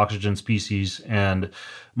reactive oxygen species, and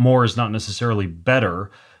more is not necessarily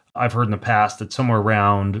better. I've heard in the past that somewhere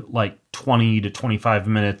around like 20 to 25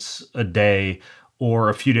 minutes a day or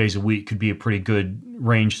a few days a week could be a pretty good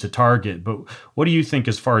range to target. But what do you think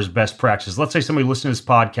as far as best practice? Let's say somebody listens to this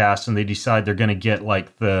podcast and they decide they're going to get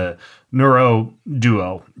like the Neuro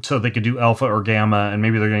Duo, so they could do alpha or gamma, and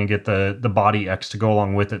maybe they're going to get the Body X to go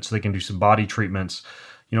along with it so they can do some body treatments.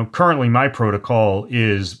 Currently my protocol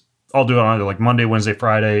is I'll do it on either like Monday, Wednesday,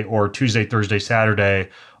 Friday, or Tuesday, Thursday, Saturday.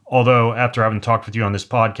 Although after having talked with you on this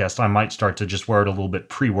podcast, I might start to just wear it a little bit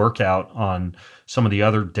pre-workout on some of the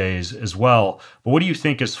other days as well. But what do you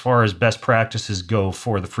think as far as best practices go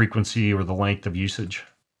for the frequency or the length of usage?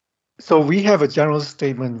 So we have a general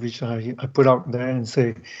statement which I put out there and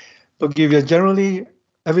say, look, if you're generally,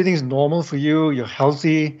 everything's normal for you, you're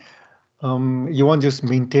healthy, you want to just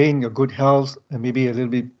maintain your good health and maybe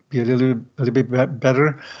be a little bit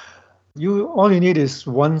better, all you need is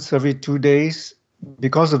once every 2 days,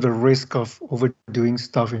 because of the risk of overdoing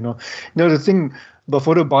stuff. The thing about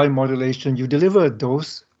photobiomodulation, you deliver a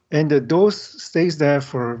dose, and the dose stays there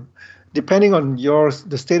for, depending on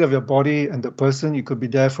the state of your body and the person, it could be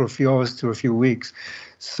there for a few hours to a few weeks.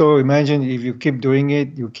 So imagine if you keep doing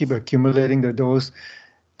it, you keep accumulating the dose,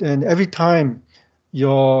 and every time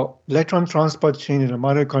your electron transport chain in the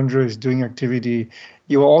mitochondria is doing activity,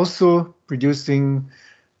 you're also producing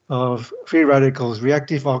of free radicals,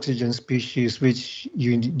 reactive oxygen species, which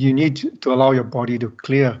you need to allow your body to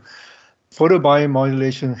clear.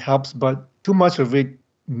 Photobiomodulation helps, but too much of it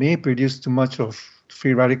may produce too much of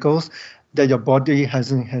free radicals that your body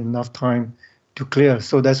hasn't had enough time to clear.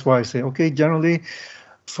 So that's why I say, okay, generally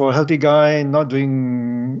for a healthy guy, not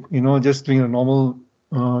doing, just doing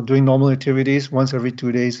doing normal activities once every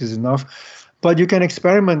 2 days is enough. But you can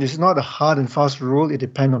experiment. It's not a hard and fast rule. It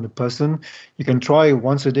depends on the person. You can try it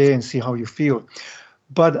once a day and see how you feel.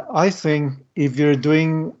 But I think if you're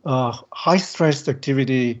doing high stress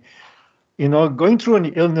activity, going through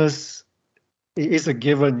an illness is a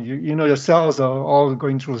given. Your cells are all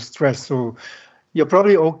going through stress. So you're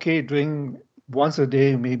probably okay doing once a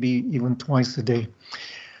day, maybe even twice a day.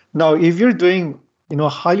 Now, if you're doing,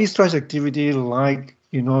 highly stress activity like,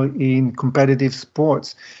 in competitive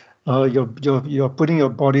sports, you're putting your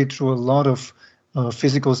body through a lot of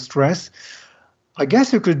physical stress. I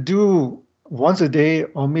guess you could do once a day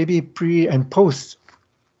or maybe pre and post.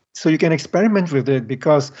 So you can experiment with it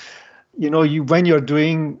because, when you're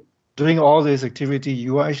doing all this activity,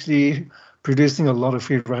 you are actually producing a lot of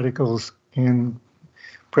free radicals, and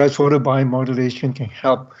perhaps photobiomodulation can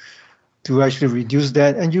help to actually reduce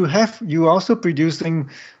that. And you also producing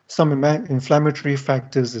some inflammatory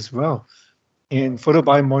factors as well. And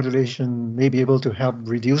photobiomodulation may be able to help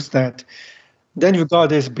reduce that. Then you've got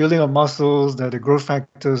this building of muscles, that the growth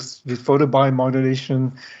factors with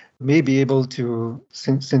photobiomodulation may be able to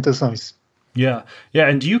synthesize. Yeah. Yeah.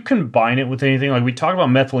 And do you combine it with anything? Like we talk about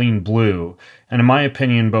methylene blue, and in my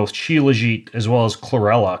opinion, both shilajit as well as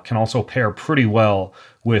chlorella can also pair pretty well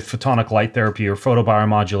with photonic light therapy or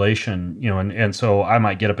photobiomodulation, and so I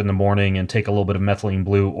might get up in the morning and take a little bit of methylene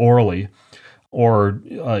blue orally, or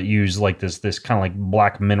use like this kind of like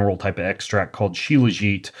black mineral type of extract called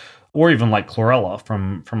shilajit, or even like chlorella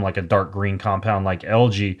from like a dark green compound like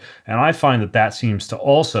algae. And I find that seems to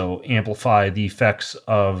also amplify the effects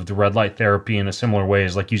of the red light therapy in a similar way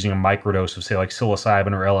as like using a microdose of say like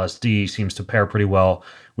psilocybin or LSD seems to pair pretty well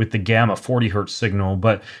with the gamma 40 hertz signal.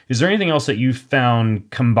 But is there anything else that you found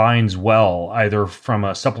combines well, either from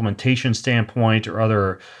a supplementation standpoint or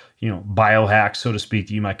other, biohacks, so to speak,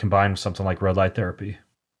 that you might combine with something like red light therapy?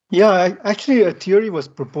 Yeah, actually, a theory was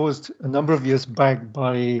proposed a number of years back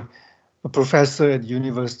by a professor at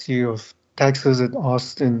University of Texas at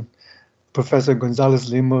Austin, Professor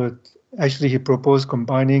Gonzalez-Limmer. Actually, he proposed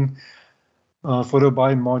combining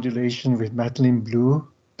photobiomodulation with methylene blue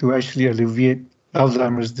to actually alleviate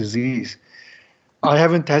Alzheimer's disease. I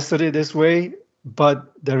haven't tested it this way,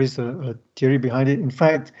 but there is a theory behind it. In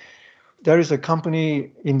fact, there is a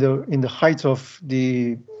company in the height of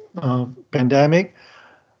the pandemic.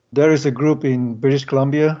 There is a group in British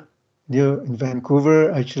Columbia, in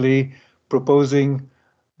Vancouver, actually proposing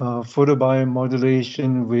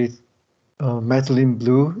photobiomodulation with methylene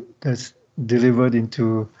blue that's delivered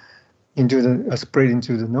sprayed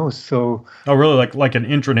into the nose. So, oh, really? Like an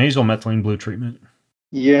intranasal methylene blue treatment?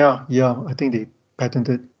 Yeah. I think they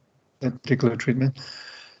patented that particular treatment.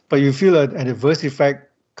 But you feel an adverse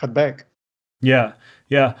effect cut back. Yeah.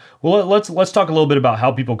 Well, let's talk a little bit about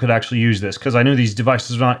how people could actually use this, because I know these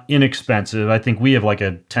devices are not inexpensive. I think we have like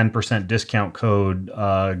a 10% discount code,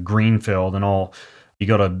 Greenfield, and all. You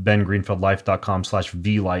go to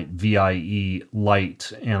bengreenfieldlife.com/Vielight, VIE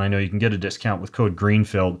light, and I know you can get a discount with code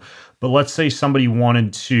Greenfield. But let's say somebody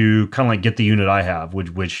wanted to kind of like get the unit I have,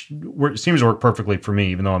 which seems to work perfectly for me,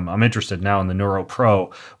 even though I'm interested now in the Neuro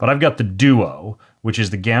Pro. But I've got the Duo, which is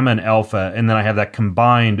the Gamma and Alpha, and then I have that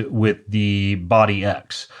combined with the Body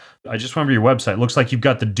X. I just went over your website. It looks like you've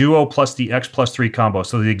got the Duo plus the X plus 3 combo.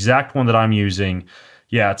 So the exact one that I'm using,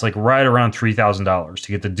 yeah, it's like right around $3,000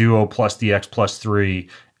 to get the Duo plus the X plus 3.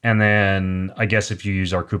 And then I guess if you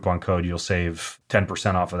use our coupon code, you'll save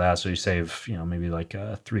 10% off of that. So you save, maybe like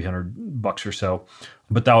 $300 or so.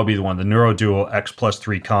 But that would be the one. The Neuro Duo X plus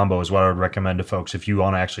 3 combo is what I would recommend to folks if you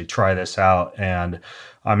want to actually try this out. And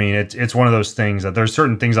I mean, it's one of those things that there's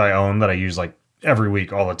certain things I own that I use like every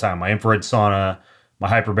week, all the time. My infrared sauna, my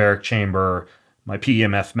hyperbaric chamber, my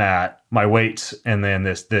PEMF mat, my weights, and then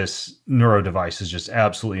this Neuro device is just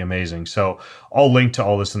absolutely amazing. So I'll link to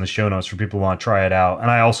all this in the show notes for people who want to try it out. And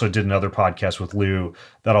I also did another podcast with Lew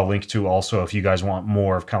that I'll link to also if you guys want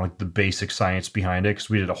more of kind of like the basic science behind it, because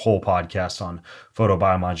we did a whole podcast on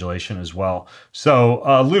photobiomodulation as well. So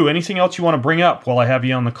Lew, anything else you want to bring up while I have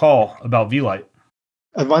you on the call about Vielight?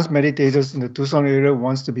 Advanced meditators in the Tucson area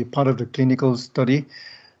wants to be part of the clinical study.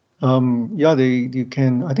 You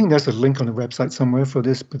can, I think there's a link on the website somewhere for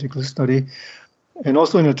this particular study, and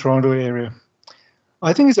also in the Toronto area.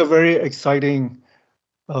 I think it's a very exciting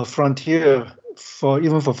frontier for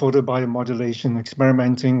photobiomodulation,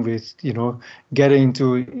 experimenting with, getting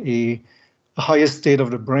into a higher state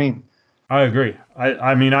of the brain. I agree.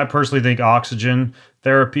 I mean, I personally think oxygen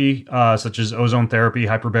therapy, such as ozone therapy,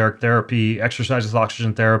 hyperbaric therapy, exercise with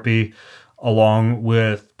oxygen therapy, along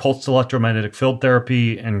with pulsed electromagnetic field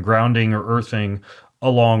therapy and grounding or earthing,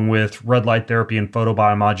 along with red light therapy and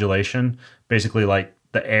photobiomodulation, basically like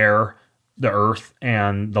the air, the earth,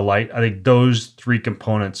 and the light. I think those three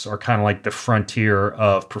components are kind of like the frontier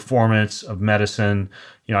of performance, of medicine.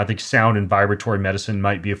 I think sound and vibratory medicine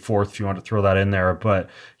might be a fourth if you want to throw that in there. But,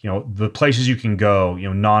 the places you can go,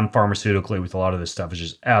 non-pharmaceutically with a lot of this stuff is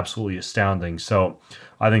just absolutely astounding. So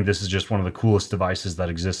I think this is just one of the coolest devices that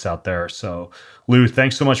exists out there. So Lew,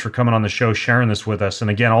 thanks so much for coming on the show, sharing this with us. And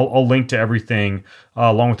again, I'll link to everything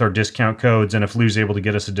along with our discount codes. And if Lew's able to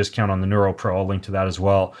get us a discount on the NeuroPro, I'll link to that as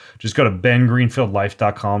well. Just go to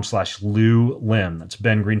bengreenfieldlife.com/Lew Lim. That's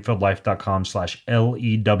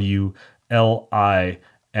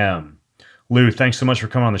bengreenfieldlife.com/LEWLIM. Lew, thanks so much for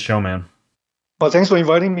coming on the show, man. Well, thanks for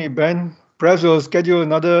inviting me, Ben. Perhaps we'll schedule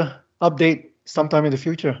another update sometime in the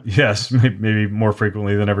future. Yes, maybe more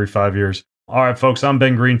frequently than every 5 years. All right, folks, I'm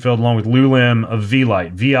Ben Greenfield along with Lew Lim of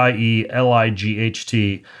Vielight,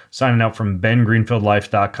 Vielight, signing out from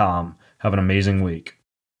bengreenfieldlife.com. Have an amazing week.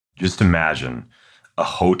 Just imagine a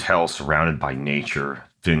hotel surrounded by nature,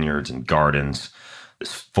 vineyards and gardens,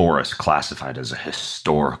 this forest classified as a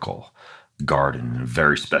historical garden in a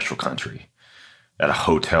very special country, at a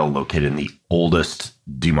hotel located in the oldest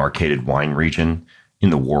demarcated wine region in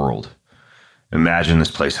the world. Imagine this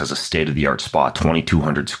place has a state-of-the-art spa,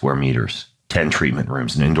 2,200 square meters, 10 treatment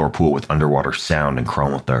rooms, an indoor pool with underwater sound and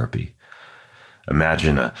chromotherapy.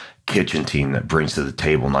 Imagine a kitchen team that brings to the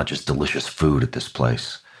table not just delicious food at this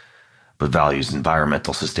place, but values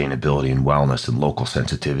environmental sustainability and wellness and local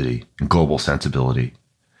sensitivity and global sensibility.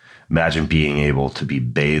 Imagine being able to be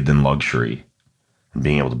bathed in luxury and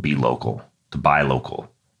being able to be local, to buy local,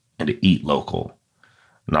 and to eat local,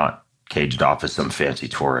 not caged off as some fancy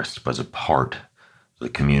tourist, but as a part of the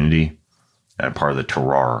community and a part of the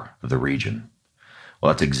terroir of the region.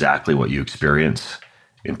 Well, that's exactly what you experience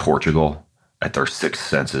in Portugal at their Sixth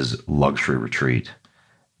Senses luxury retreat.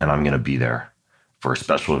 And I'm going to be there for a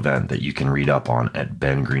special event that you can read up on at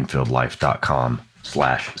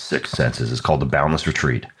bengreenfieldlife.com/sixth senses. It's called the Boundless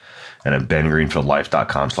Retreat. And at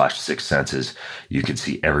bengreenfieldlife.com/sixth senses, you can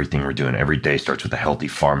see everything we're doing. Every day starts with a healthy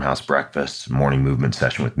farmhouse breakfast, morning movement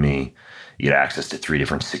session with me. You get access to 3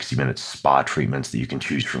 different 60-minute spa treatments that you can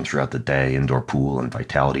choose from throughout the day, indoor pool and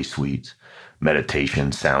vitality suites,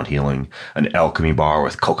 meditation, sound healing, an alchemy bar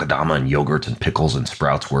with kokedama and yogurts and pickles and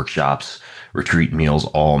sprouts workshops, retreat meals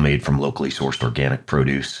all made from locally sourced organic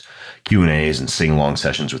produce, Q&As and sing-along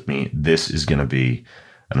sessions with me. This is going to be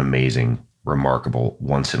an amazing, remarkable,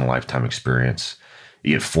 once-in-a-lifetime experience.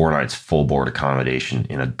 You get 4 nights full board accommodation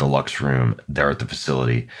in a deluxe room there at the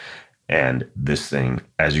facility. And this thing,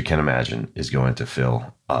 as you can imagine, is going to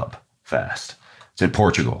fill up fast. It's in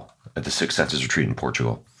Portugal, at the Sixth Senses Retreat in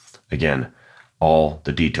Portugal. Again, all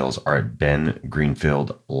the details are at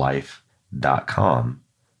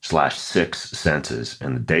bengreenfieldlife.com/sixth senses.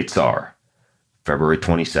 And the dates are February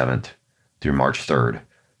 27th through March 3rd,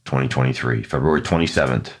 2023. February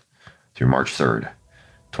 27th through March 3rd,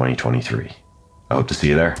 2023. I hope to see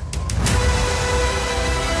you there.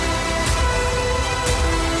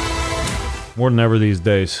 More than ever these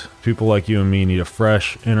days, people like you and me need a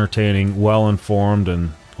fresh, entertaining, well-informed,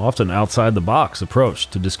 and often outside-the-box approach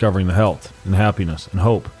to discovering the health and happiness and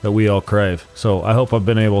hope that we all crave. So I hope I've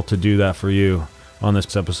been able to do that for you on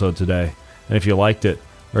this episode today. And if you liked it,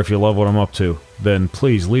 or if you love what I'm up to, then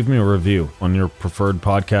please leave me a review on your preferred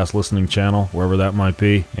podcast listening channel, wherever that might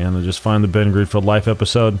be, and just find the Ben Greenfield Life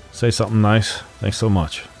episode. Say something nice. Thanks so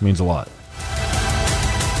much. It means a lot.